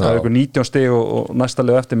langefstir það er ykkur 19 stig og næsta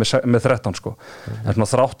lið eftir með 13 sko en svona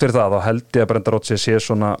þrátt fyrir það þá held ég að Brendan Rodgers sé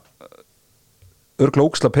svona örgla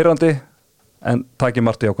ógeðslega pirrandi en taki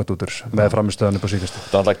margt í ákvæmt út úr með framistöðunni på síðustu.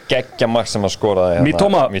 Það var alltaf geggja mark sem hann skoraði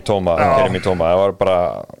Mitoma, það var bara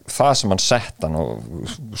það sem hann sett hann og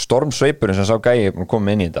stormsveipurinn sem sá gæi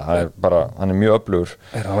komið inn í þetta, hann er mjög öflugur.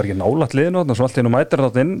 Það var ekki nálægt liðinu og svo allt inn og mætir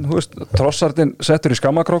þetta inn, Trossardinn settur í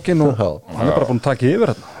skammakrókin og hann er bara búin að taka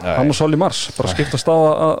yfir þetta. Hann og Solly Mars, bara skiptast á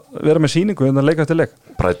að vera með sýningu en að leika eftir leik.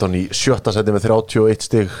 Brighton í 7. sæti með 31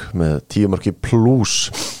 stig með 10 marki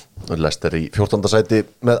pluss. Leicester í 14. sæti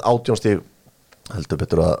með 18 stig. Heldur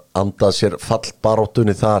betur að andað sér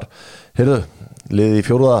fallbaráttunni þar. Heyrðu, liðið í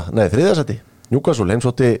 3. sæti Newcastle,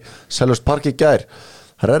 heimsótti Selhurst Park í gær.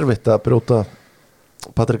 Það er erfitt að brjóta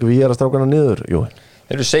Patrik Víara strákana niður, Jóhann.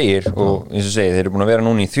 Þeir eru segir og eins og segir, þeir eru búin að vera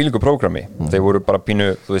núna í þvílíku prógrami. Þeir voru bara pínu,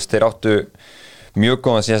 þú veist, þeir áttu mjög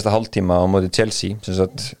góðan síðasta hálftíma á móti Chelsea, sem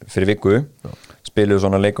sagt fyrir viku. Spiluðu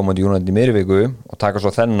svona leik á móti United í meiri viku og taka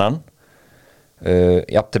svo þennan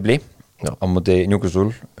jafntefli á móti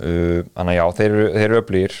Newcastle. Þannig já, þeir eru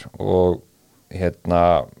öflugir og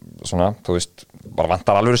svona, þú veist, bara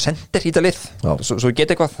vantar alveg sendir í þetta lið, svo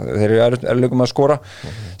geta eitthvað, þeir eru lögum að skora.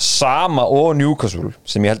 Sama og Newcastle,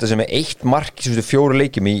 sem ég held að sem er 1 mark í 4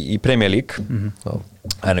 leikjum í Premier League.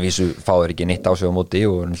 En að vísu fáður ekki neitt á sig á móti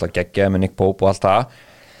og náttúrulega geggjaði með Nick Pope og allt það.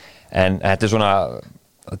 En þetta er svona,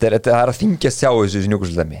 þetta er að þyngjast sjá þessu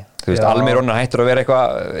Newcastle dæmi. Þú veist, Almiron hættur að vera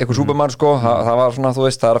eitthvað súpermann sko, það var svona, þú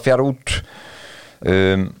veist, það er að fjara út.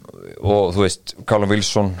 Og þú veist, Callum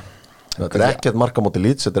Wilson þetta er ekkert marka móti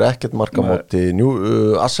Leeds, þetta er ekkert marka móti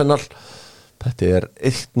Arsenal, þetta er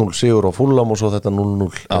 1-0 sigur á Fulham og svo þetta 0-0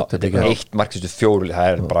 þetta er 1 mark í 4, það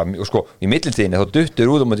er bara, sko, í millitíðinni þá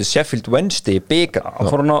duttur út á móti Sheffield Wednesday í bikar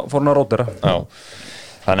fór hann að rótera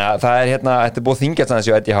þannig að það er þetta er búið þingjast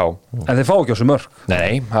aðeins í ETH en þeir fá ekki á þessu mörk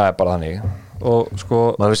nei, það er bara þannig og sko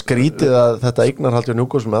maður við skrítið að þetta eignarhaldi á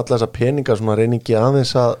Newcastle með alla þessa peninga svona reyningi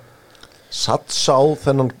aðeins að satsa á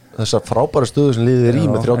þessar frábæra stöðu sem liðið er í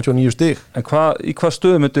með 39 stig. En í hvað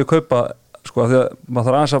stöðu myndu kaupa, sko, því að maður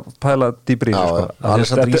þarf aðeins að pæla dýbri í þessu, sko.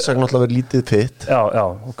 Alexander Isak náttúrulega verið lítið fitt. Já,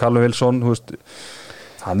 og Callum Wilson, þú veist,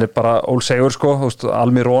 hann er bara ólsegur, sko, þú veist,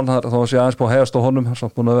 Almiron, þá sé aðeins búin að hegast á honum, hann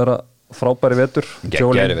er búin að vera frábæri vetur.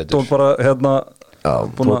 Geggjaði vetur. Bara,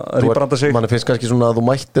 búin að rýbranda sig. Manni finnst kannski svona að þú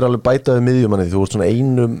mættir alveg bæta við miðjum, þú ert svona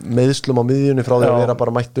einu meðslum á miðjunni frá því að vera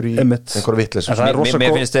bara mættur í einhverju vitleysu.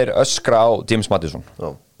 Mér finnst þeir öskra á James Maddison.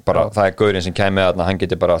 Bara það er gaurinn sem kæmi að hann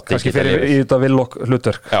geti bara kannski fyrir í þetta Willock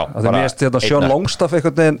hlutverk að það mérst þetta Sean Longstaff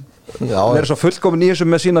einhvern veginn verið svo fullkomin í þessu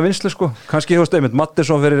með sína vinslu sko, kannski hefur stefnit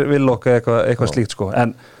Maddison fyrir Willock eitthvað slíkt sko,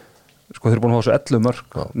 en sko þeir eru búin að hafa svo 11 mörg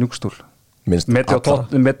Newcastle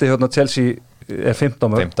meti Chelsea er 15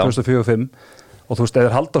 mörg 2004-05 og þú veist, ef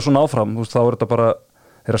þeir halda svona áfram, þú veist, þá þetta bara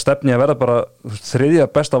þeirra stefni að verða bara þriðja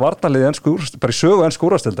besta varnarliði bara í sögu ensku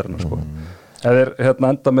úrvalsdeildarinnar sko. Ef þeir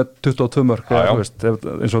enda með 22 mörk eða, þú veist,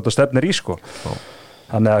 eins og þetta stefnir í sko.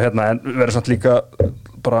 Þannig að en verður samt líka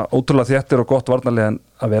bara ótrúlega þéttir og gott varnarlið en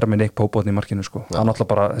að vera með Nick Pope í markinu sko. Það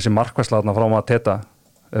náttúrulega bara þessi markværsla frá Mateta.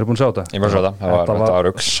 Eru búin að sjá þetta? Ég var að sjá þetta. Þetta var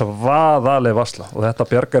svaðaleg varsla og þetta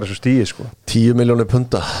bjargar þessu stíi sko. 10 milljónir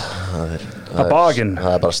punda. Það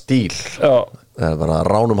bara stíl. Já. Það er bara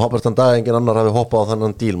ránum hábærstan dag, engin annar hafi hoppað á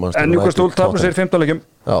þannan díl. En Newcastle tapar sér 15 leikjum.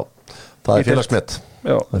 Já, það er félagsmet.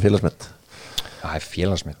 Það er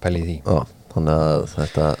félagsmet, pæli í því. Já, þannig að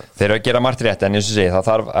þetta... Þeir eru að gera margt rétt, en eins og segi,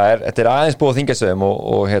 þetta er aðeins búið að þingastöðum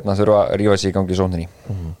og þurfa að rífa sig í gangi í sókninni.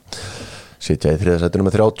 Sitja í þriðja sætinu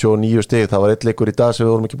með 39 stig, það var 1 leikur í dag sem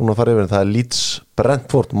við vorum ekki búin að fara yfir, en það er Leeds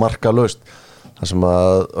Brentford markalaust. Það sem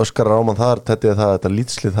að öskar ráman þar, þetta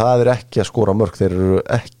Leedslið, það er ekki að skora mörk, þeir eru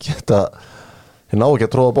ekki þeir ná ekki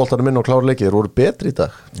að tróða boltanum inn og klára leiki, þeir voru betri í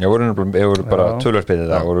dag. Já, voru bara tölvöld betri í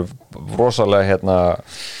dag, voru rosalega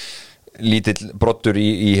lítill brottur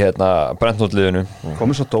í Brentford-liðinu.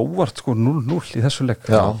 Komið svo óvart sko 0-0 í þessu leik.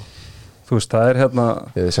 Já. Þú veist, það er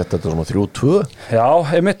Ég sett þetta svona 3-2. Já,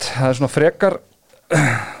 einmitt, það er svona frekar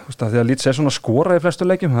þú veist, því að Leeds er svona skora í flestu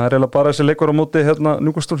leikjum, það er eiginlega bara þessi leikur á móti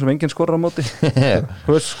Newcastle sem enginn skorar á móti.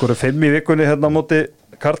 Þú veist, skorið 5 í vikunni á móti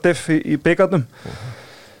Cardiff í bikarnum.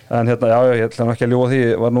 En já, ég ætla nú ekki að ljúga því,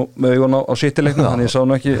 ég var nú með augun á City-leiknum, þannig ég sá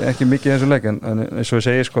nú ekki mikið í þessu leik, en eins og ég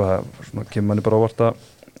segi, sko, það kemur manni bara óvart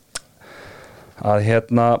að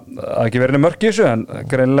ekki verið mörk í þessu, en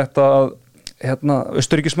greinilegt að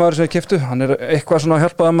Austurríkismaður sem keyptu, hann er eitthvað svona að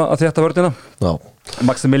hjálpa þeim að þétta vörðina. Já.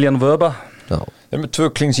 Maximilian Wöba. Já. Þeir eru með 2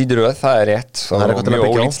 clean sheet í röð, það er rétt, það er mjög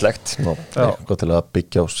ólítslegt. Eitthvað til að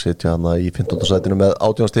byggja á, sitja hana í 15. sætinu með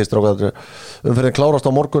 18 stig strákar. Umferðin klárast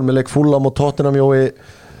á morgun með leik Fulham og Tottenham, Jói.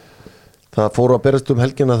 Það fóru að berast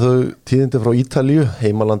helgina þau tíðindi frá Ítalíu,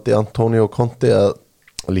 heimalandi Antonio Conte, að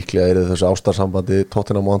líklega er þessu ástarsambandi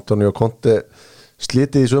Tottenham og Antonio Conte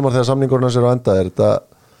slitið í sumar þegar samningurinn hans er á enda.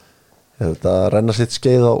 Er þetta að renna sitt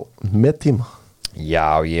skeið á meðtíma?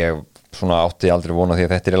 Já, ég svona átti aldrei vona því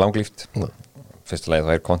að þetta er langlíft. Fyrsta lagi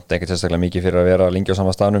þá er Conte ekkert sérstaklega mikið fyrir að vera lengi á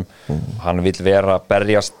sama staðnum. Hann vill vera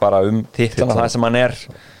berjast bara titlana það sem hann er.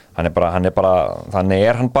 Hann er bara þannig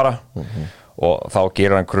er hann bara. Og þá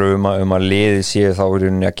gerir hann kröfuma að liðið séu þá í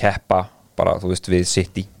rauninni að keppa bara, þú veist, við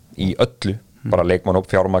City í öllu, bara leikmann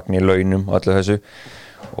upp fjármagni, launum og öllu þessu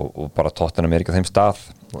og bara Tottenham er ekki á þeim stað.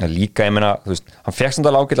 En líka, ég meina, þú veist, hann fekk samt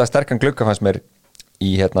alveg ágætlega sterkan glugga fannst mér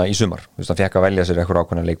í sumar, þú veist, hann fekk að velja sér eitthvað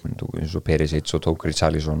ákveðna leikmenn, eins og Perisic og tók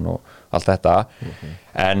Richarlison og allt þetta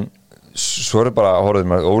en svo er bara,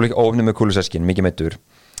 horfðum maður ófnir með Kulusevski, mikið meiddur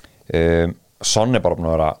Son er bara búin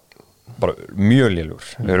að vera bara mjög lélugur,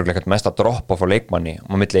 það eru ekkert mest að droppa frá leikmanni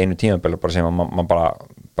á milli einu tímabil bara sem man bara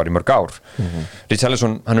í mörg ár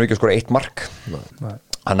Richarlison, hann hefur ekki að skora 1 mark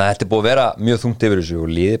þannig að þetta er búið að vera mjög þungt yfir þessu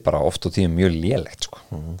og liði bara oft á tíma mjög lélegt sko.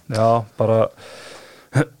 Já, bara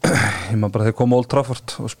ég maður bara þegar koma Old Trafford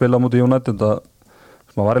og spila á móti United að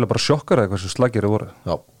maður var eiginlega bara sjokkar eða hversu slagir þeir voru.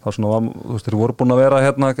 Já. Það svona var, þú veist, þeir voru búin að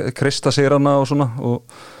vera Krista sigrana og svona og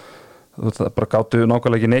það bara gátu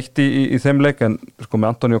nákvæmlega ekki neitt í þeim leik en sko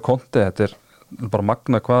með Antonio Conte þetta er bara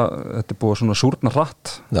magna hvað þetta er búið svona súrna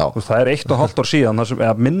hratt. Veist, það er 1,5 ár síðan það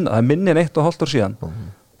er minni en 1,5 ár síðan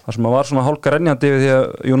það sem var svona hálka renjandi við því að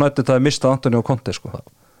United hafi mistað Antonio Conte sko.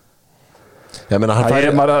 Ég meina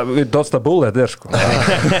við dodged a bullet sko.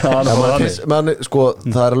 Men, sko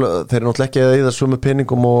þeir eru náttúrulega ekki að eyða sömu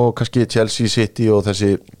peningum og kannski Chelsea City og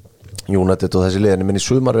þessi United og þessi liðin menn í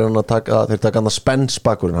sumar er hann að þeir taka hann að Spence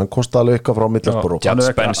bakurinn, hann kosti alveg eitthvað frá Middlesbrough hann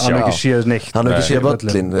hefur ekki séð neitt hann hefur ekki séð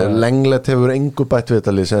völlin, Lenglet hefur engu bætt við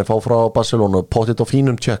þetta lið sem fá frá Barcelona potið á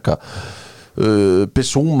fínum tjekka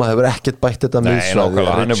Bissouma hefur ekkert bætt þetta miðsvæði,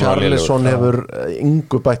 Richarlison hefur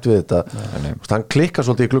engu bætt við þetta hann klikkar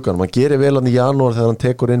svolítið í glugganum, hann gerir vel hann í janúar þegar hann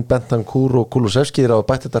tekur inn Bentancur og Kulusevski þeir hafa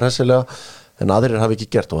bætt þetta hressilega en aðrir hafi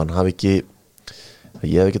ekki gert og hann hafi ekki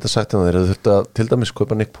ég hef ekki þetta sagt þeir hefur þurft að til dæmis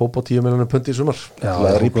kaupa Nick Pope á 10 milljónir pund í sumar til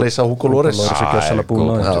að replacea Hugo Lloris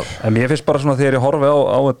en mér finnst bara svona þegar ég horfi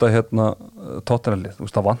á þetta Tottenham-lið,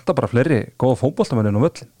 það vantar bara fleiri góða fótboltamenn inn á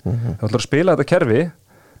völlin það ætlar að spila þetta kerfi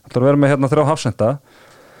það ætlar að vera með 3 hafsenda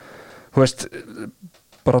þú veist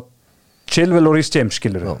bara Chilwell og Reece James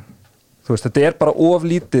skilur þú veist þetta er bara of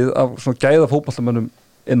lítið af svona gæða fótboltamennum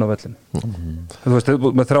inn á vellin þú veist,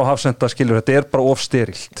 með 3 hafsenda skilur þetta bara of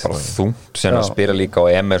sterilt bara þungt sem að Já. spila líka á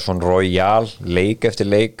Emerson Royal leik eftir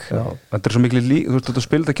leik þetta er svo mikil þú veist, þetta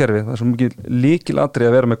spildakerfi það er svo mikil líkilatri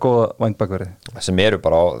að vera með góða vængbakkverði sem eru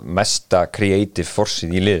bara á mesta creative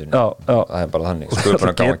forceið í liðinu það er bara þannig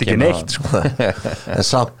það get ekki neitt sko. En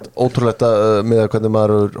samt ótrúlegt að með hvernig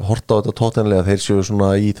maður horta á þetta tóttenlega þeir séu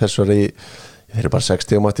svona í þessari þeir eru bara 6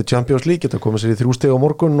 stigum eftir Champions League þetta komið sér í 3 stig á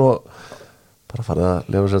morgun og bara farið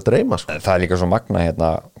að lefa sér að dreyma sko. það er líka svo magna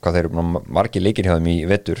hérna hvað þeir eru margir leikir hjá þeim í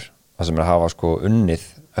vetur það sem er að hafa sko unnið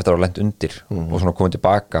eftir að hafa lent undir og svona komið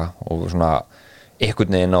tilbaka og svona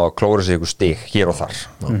einhvern veginn á að klóra sig ykkur stig hér og þar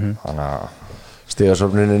þannig að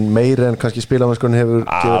stigasöfnunin meiri en kannski spilamennskunni hefur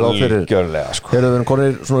gefið á fyrir algjörlega sko. Þegar við erum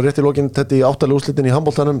konir svona rétt í lokin þetta í 8. úrslitin í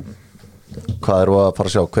handboltanum hvað eru að fara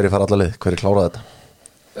að sjá, hverju fara alla lið, hverju klára þetta?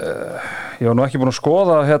 Ég var nú ekki búin að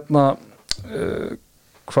skoða hérna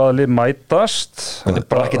hvaða lið mætast hvernig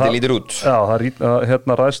brakketið lítur út Já, það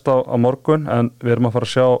hérna ræðst á morgun en við erum að fara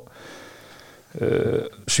að sjá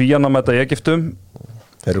Svíana mæta í Egyptum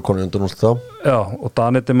Þeir eru konir undan úrslit þá Já, og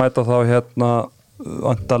Daniti mæta þá hérna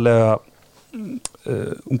vantarlega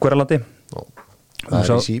Ungverjalandi Það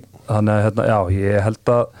er í sí Þannig að hérna, já, ég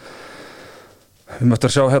held að við möttum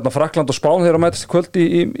að sjá hérna Frakland og Spán þegar að mætast í kvöld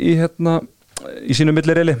í hérna í sínu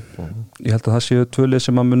millirili ég held að það séu 2 lið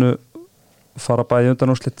sem að munu fara bæði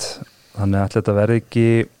undan úrslit þannig að þetta verði ekki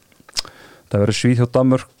það verður Svíþjóð,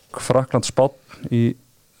 Danmörk, Frakland, Spán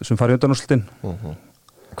sem fari undan úrslitin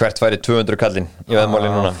hvert færi 200 kallinn í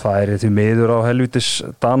veðmáli núna færi því miður á helvítis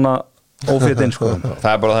Dana ófétin sko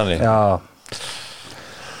það er bara þannig já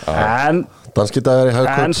en Danski dagar í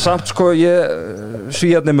Hagkaup en samt sko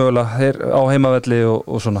Svíarnir mögulega þeir á heimavelli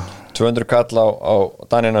og svona 200 kall á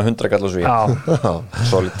Danina 100 kall á Svíð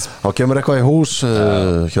solid Þá kemur eitthvað í hús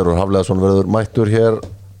Hjörvar Hafleðarsson verður mættur hér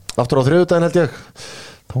aftur á þriðjudaginn held ég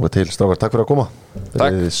Þangað til strákar, takk fyrir að koma Takk.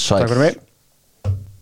 Verið sæl. Takk fyrir mig